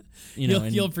expand.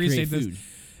 You'll appreciate create this. food.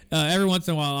 Every once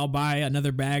in a while, I'll buy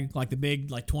another bag, like the big,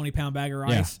 like 20-pound bag of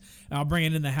rice. And I'll bring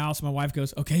it in the house. My wife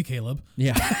goes, "Okay, Caleb."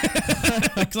 Yeah.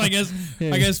 Because I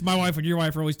guess my wife and your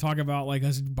wife are always talking about like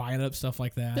us buying up stuff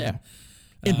like that. Yeah.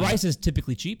 And rice is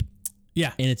typically cheap.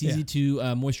 Yeah. And it's easy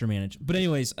to moisture manage. But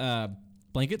anyways,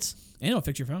 blankets. And it'll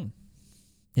fix your phone.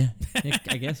 Yeah,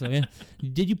 I guess so. Yeah.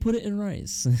 Did you put it in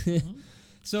rice?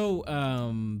 So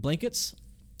blankets.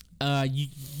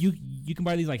 You can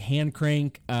buy these like hand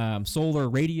crank solar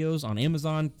radios on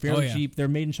Amazon, fairly cheap. They're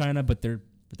made in China, but they're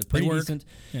pretty decent.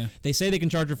 Yeah. They say they can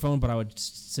charge your phone, but I would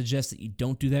suggest that you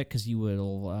don't do that because you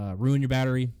will ruin your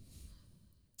battery.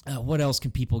 What else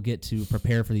can people get to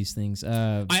prepare for these things?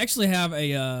 I actually have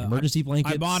a emergency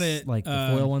blankets. I bought it like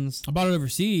the foil ones. I bought it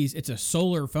overseas. It's a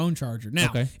solar phone charger. Now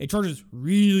Okay. it charges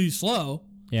really slow.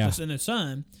 Yeah. Just in the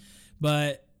sun,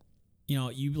 but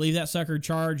you leave that sucker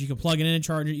charged. You can plug it in and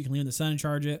charge it. You can leave it in the sun and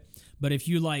charge it. But if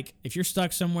you're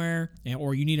stuck somewhere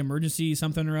or you need emergency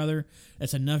something or other,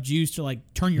 that's enough juice to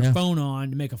like turn your phone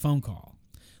on to make a phone call,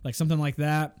 like something like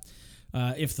that.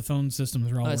 If the phone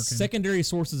systems are all working. Secondary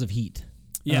sources of heat.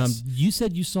 Yes. You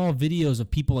said you saw videos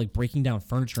of people like breaking down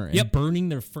furniture and burning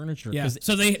their furniture. Yeah.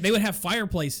 So they would have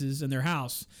fireplaces in their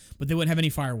house, but they wouldn't have any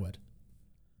firewood.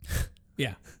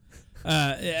 Yeah.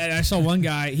 And I saw one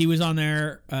guy. He was on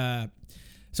there.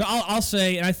 So I'll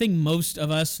say, and I think most of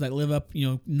us that live up,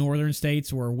 northern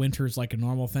states where winter's like a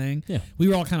normal thing, we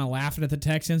were all kind of laughing at the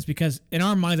Texans because in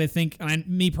our minds, I think, and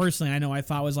me personally, I know I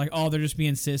thought was like, oh, they're just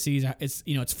being sissies. It's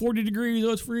it's 40 degrees,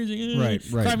 oh, it's freezing. Right.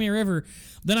 Cry me a river.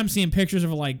 Then I'm seeing pictures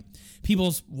of like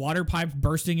people's water pipes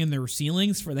bursting in their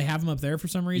ceilings they have them up there for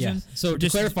some reason. Yeah. So to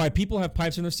clarify, people have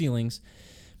pipes in their ceilings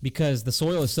because the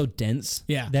soil is so dense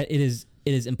that it is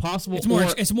impossible. It's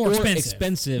more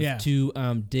expensive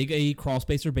to dig a crawl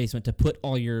space or basement to put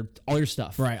all your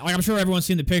stuff. Right. Like I'm sure everyone's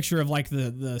seen the picture of like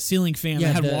the ceiling fan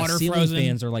that had water ceiling frozen.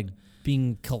 fans are like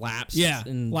being collapsed. Yeah.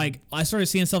 And like I started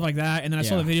seeing stuff like that, and then I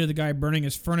saw the video of the guy burning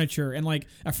his furniture, and like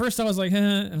at first I was like,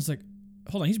 and I was like,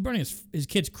 hold on, he's burning his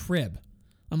kid's crib.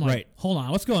 I'm like, hold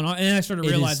on, what's going on? And then I started to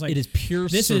realize it is pure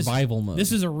survival mode.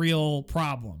 This is a real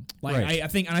problem. Like I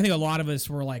think a lot of us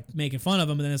were like making fun of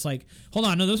them, and then it's like, hold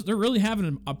on, no, they're really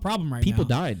having a problem right People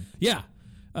now. died. Yeah.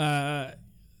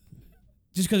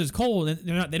 Just because it's cold,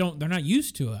 they're not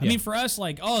used to it. I mean, for us,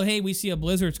 like, oh, hey, we see a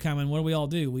blizzard's coming. What do we all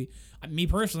do? Me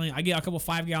personally, I get a couple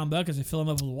 5-gallon buckets and fill them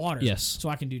up with water. Yes. So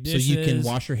I can do dishes. So you can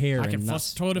wash your hair. I can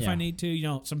flush the toilet if I need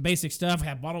to. Some basic stuff. I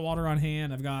have bottled water on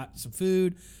hand. I've got some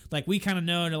food. Like we kind of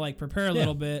know to like prepare a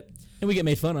little bit. And we get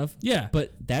made fun of. Yeah.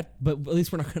 But at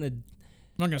least we're not gonna. I'm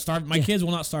not gonna starve. My kids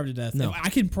will not starve to death. No. I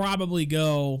can probably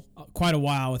go quite a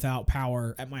while without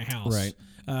power at my house.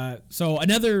 Right. So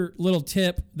another little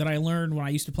tip that I learned when I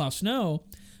used to plow snow,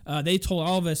 they told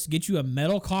all of us get you a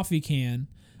metal coffee can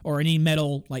or any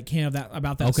metal like can of that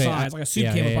about that size, like a soup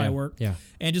can would probably work. Yeah.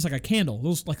 And just like a candle,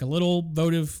 like a little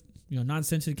votive,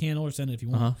 non-scented candle or scented if you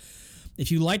want.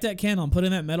 If you light that candle and put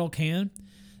in that metal can,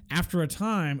 after a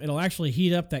time, it'll actually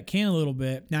heat up that can a little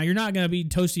bit. Now, you're not going to be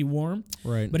toasty warm.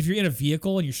 Right. But if you're in a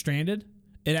vehicle and you're stranded,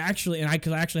 it actually,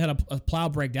 because I actually had a plow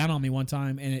break down on me one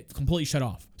time and it completely shut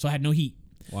off. So I had no heat.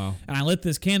 Wow. And I lit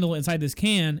this candle inside this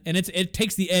can and it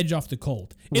takes the edge off the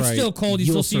cold. It's still cold. You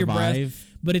still see your breath.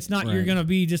 but it's not. You're gonna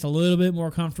be just a little bit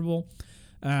more comfortable.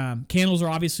 Candles are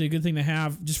obviously a good thing to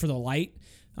have just for the light.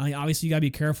 Obviously, you gotta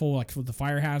be careful like with the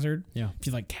fire hazard. Yeah, if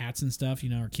you like cats and stuff,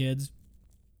 or kids.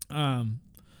 But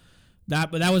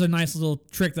that was a nice little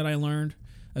trick that I learned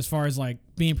as far as like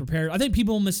being prepared. I think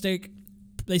people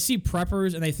they see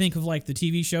preppers and they think of like the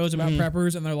TV shows about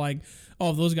preppers and they're like,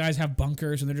 oh, those guys have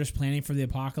bunkers and they're just planning for the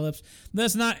apocalypse.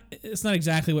 It's not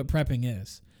exactly what prepping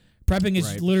is. Prepping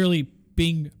is literally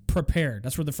being prepared.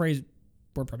 That's where the phrase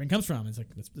where prepping comes from. It's like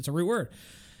it's a root word.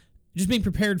 Just being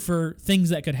prepared for things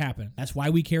that could happen. That's why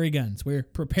we carry guns. We're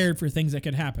prepared for things that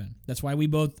could happen. That's why we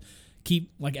both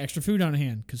keep like extra food on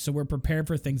hand, so we're prepared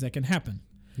for things that can happen.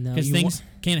 Because things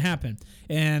can happen.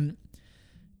 And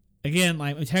again,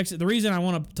 like Texas, the reason I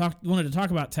wanted to talk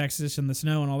about Texas and the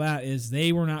snow and all that is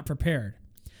they were not prepared,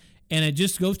 and it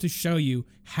just goes to show you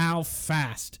how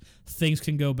fast things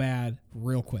can go bad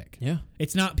real quick. Yeah,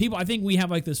 it's not people. I think we have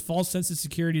like this false sense of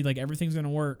security, like everything's going to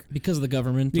work because of the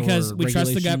government. Because we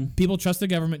trust people trust the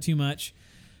government too much,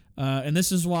 and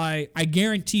this is why I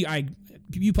guarantee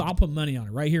I'll put money on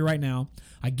it right here, right now.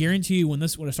 I guarantee you when it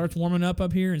starts warming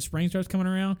up here and spring starts coming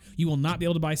around, you will not be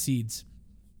able to buy seeds.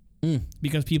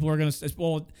 Because people are going to,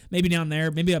 well, maybe down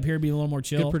there, maybe up here be a little more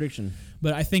chill. Good prediction.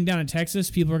 But I think down in Texas,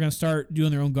 people are going to start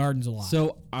doing their own gardens a lot.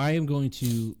 So I am going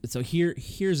to,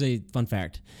 here's a fun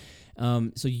fact.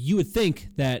 So you would think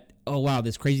that, oh, wow,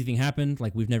 this crazy thing happened.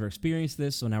 Like we've never experienced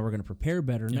this. So now we're going to prepare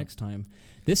better next time.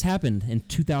 This happened in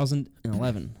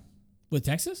 2011. With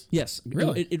Texas? Yes.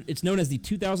 Really? It's known as the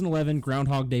 2011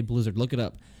 Groundhog Day blizzard. Look it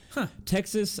up. Huh.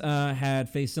 Texas had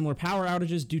faced similar power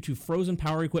outages due to frozen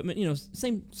power equipment.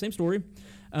 Same story.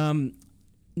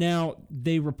 Now,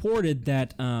 they reported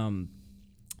that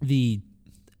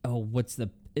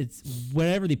it's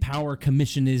whatever the power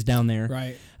commission is down there.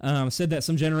 Right. Said that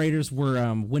some generators were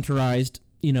winterized,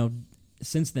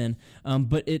 since then.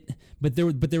 But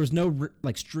there was no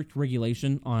strict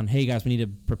regulation on, hey guys, we need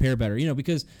to prepare better.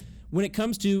 Because when it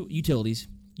comes to utilities,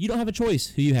 you don't have a choice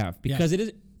who you have because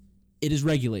it is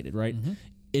regulated, right? Mm-hmm.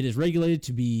 It is regulated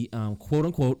to be quote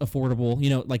unquote affordable.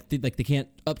 They can't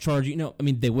upcharge you. I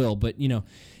mean they will, but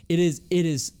it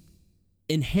is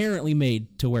inherently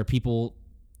made to where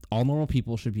all normal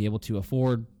people should be able to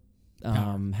afford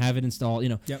have it installed.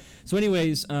 Yep. So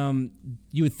anyways,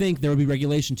 you would think there would be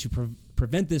regulation to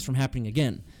prevent this from happening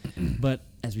again, but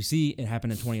as we see, it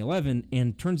happened in 2011,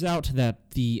 and turns out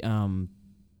that the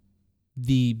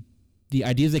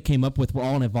ideas they came up with were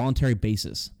all on a voluntary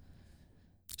basis.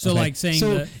 So like saying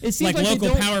it seems like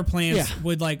local power plants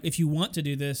would if you want to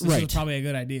do this is probably a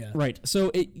good idea. Right.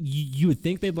 So you would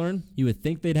think they'd learn. You would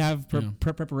think they'd have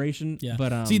preparation. Yeah.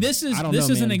 But see, this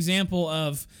is an example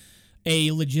of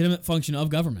a legitimate function of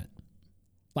government.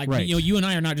 You and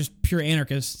I are not just pure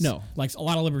anarchists. No. Like a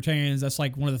lot of libertarians, that's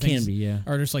like one of the things. Can be, yeah.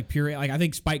 Are just like pure. Like I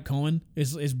think Spike Cohen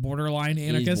is borderline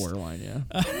anarchist. He's borderline, yeah.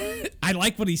 I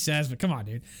like what he says, but come on,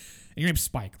 dude. Your name's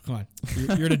Spike. Come on.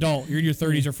 You're an adult. You're in your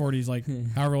 30s or 40s, like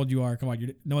however old you are. Come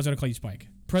on. No one's going to call you Spike.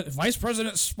 Vice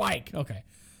President Spike. Okay.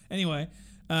 Anyway,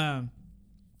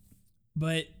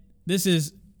 but this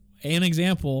is an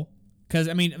example because,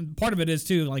 part of it is,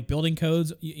 too, like building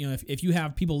codes. If you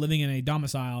have people living in a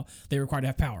domicile, they're required to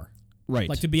have power. Right.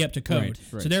 Like to be up to code.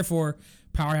 Right. So, therefore,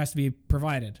 power has to be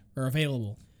provided or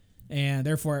available. And,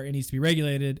 therefore, it needs to be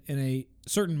regulated in a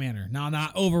certain manner. Now,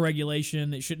 not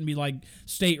over-regulation. It shouldn't be like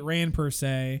state-ran per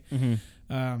se. Mm-hmm.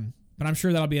 But I'm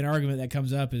sure that'll be an argument that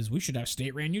comes up is we should have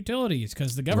state-ran utilities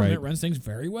because the government runs things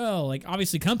very well. Like,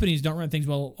 obviously, companies don't run things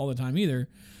well all the time either.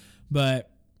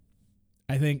 But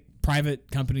I think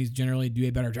private companies generally do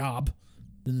a better job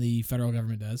than the federal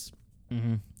government does.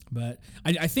 Mm-hmm. But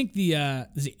I think the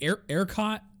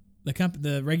ERCOT,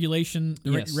 the regulation,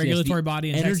 regulatory body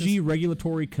in Energy Texas,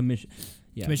 Regulatory Commission.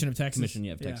 Yeah. Commission of Texas. Commission,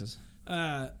 of Texas.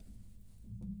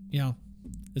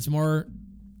 It's more.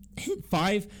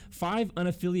 Five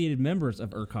unaffiliated members of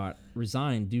ERCOT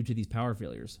resigned due to these power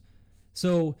failures.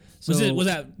 So was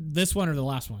that this one or the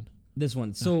last one? This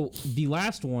one. So the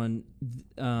last one,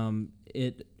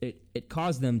 it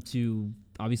caused them to,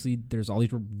 obviously there's all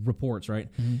these reports,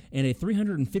 right? Mm-hmm. And a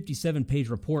 357-page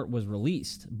report was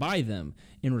released by them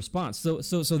in response.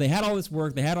 So they had all this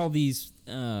work, they had all these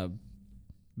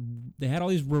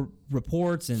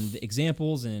reports and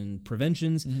examples and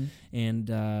preventions, mm-hmm.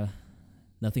 and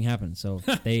nothing happened. So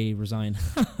they resigned.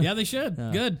 Yeah, they should.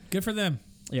 Good for them.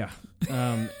 Yeah.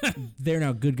 They're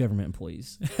now good government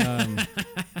employees.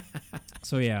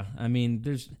 So yeah,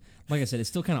 there's, like I said, it's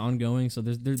still kind of ongoing. So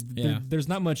there's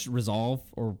not much resolve,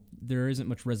 or there isn't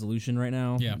much resolution right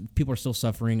now. Yeah. People are still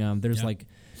suffering. There's like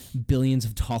billions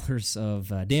of dollars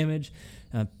of damage.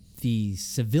 the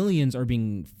civilians are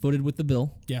being footed with the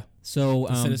bill. Yeah. So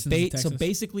citizens of so Texas.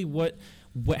 basically what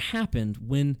happened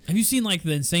when Have you seen like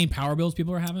the insane power bills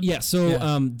people are having? Yeah. So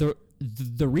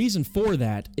the reason for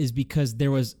that is because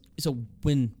there was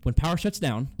when power shuts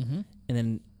down and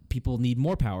then people need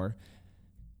more power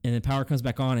and then power comes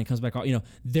back on and comes back on,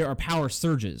 there are power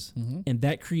surges and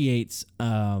that creates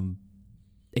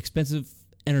expensive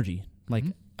energy. Like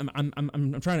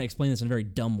I'm trying to explain this in a very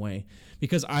dumb way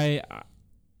because I've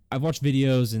watched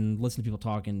videos and listened to people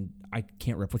talk, and I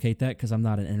can't replicate that because I'm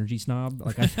not an energy snob.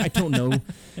 Like I don't know,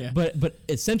 but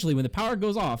essentially when the power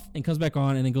goes off and comes back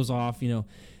on and then goes off,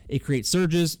 it creates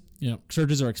surges. Yep.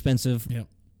 Surges are expensive. Yep.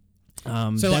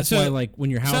 So that's why, like, when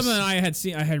your house.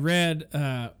 Something I had read.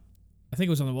 I think it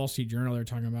was on the Wall Street Journal. They were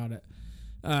talking about it.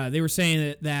 They were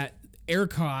saying that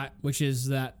ERCOT, which is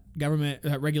that government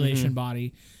regulation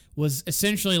body, was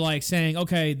essentially like saying,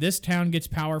 okay, this town gets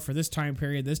power for this time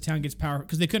period. This town gets power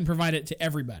because they couldn't provide it to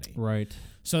everybody. Right.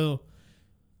 So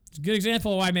it's a good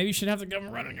example of why maybe you should have the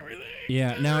government running everything.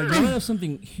 Yeah. Now, you want to know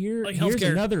something here? Like here's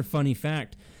healthcare. another funny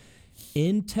fact.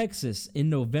 In Texas, in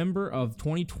November of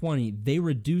 2020, they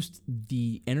reduced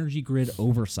the energy grid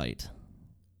oversight.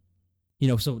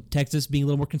 So Texas being a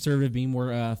little more conservative, being more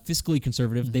fiscally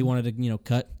conservative, they wanted to,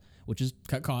 cut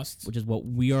costs, which is what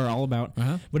we are all about.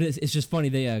 But it's just funny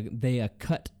they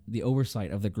cut the oversight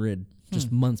of the grid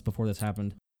just months before this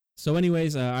happened. So,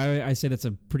 anyways, I say that's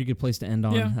a pretty good place to end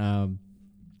on.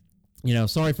 Yeah.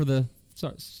 Sorry for the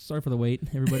wait,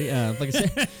 everybody. Like I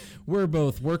said, we're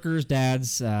both workers,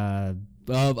 dads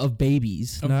of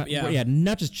babies.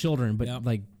 Not just children, but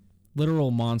like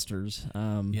literal monsters.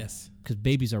 Yes, because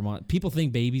babies are people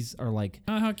think babies are like,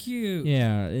 oh, how cute.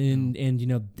 Yeah, and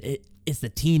it's the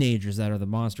teenagers that are the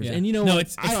monsters. Yeah. And I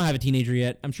don't have a teenager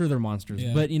yet. I'm sure they're monsters.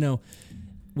 Yeah. But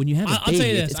when you have a baby, I'll tell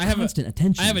you this: it's constant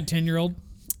attention. I have a 10-year-old,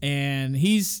 and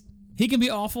he can be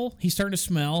awful. He's starting to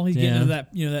smell. He's getting into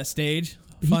that that stage.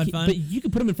 Fun. But you can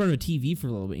put him in front of a TV for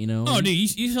a little bit, Oh,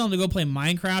 dude, you tell him to go play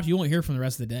Minecraft, you won't hear from the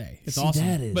rest of the day. It's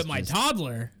awesome. But my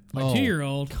toddler, my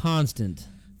 2-year-old, constant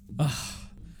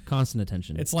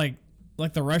attention. It's like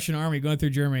the Russian army going through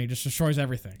Germany, just destroys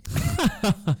everything.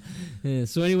 Yeah,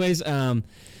 so, anyways,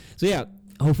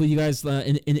 hopefully you guys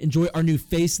enjoy our new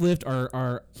facelift,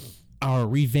 our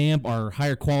revamp, our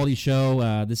higher quality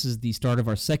show. This is the start of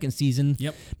our second season.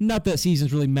 Yep. Not that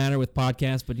seasons really matter with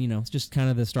podcasts, but it's just kind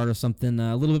of the start of something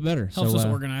a little bit better. Helps us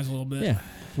organize a little bit. Yeah.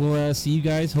 We'll see you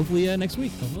guys hopefully next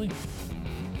week. Hopefully.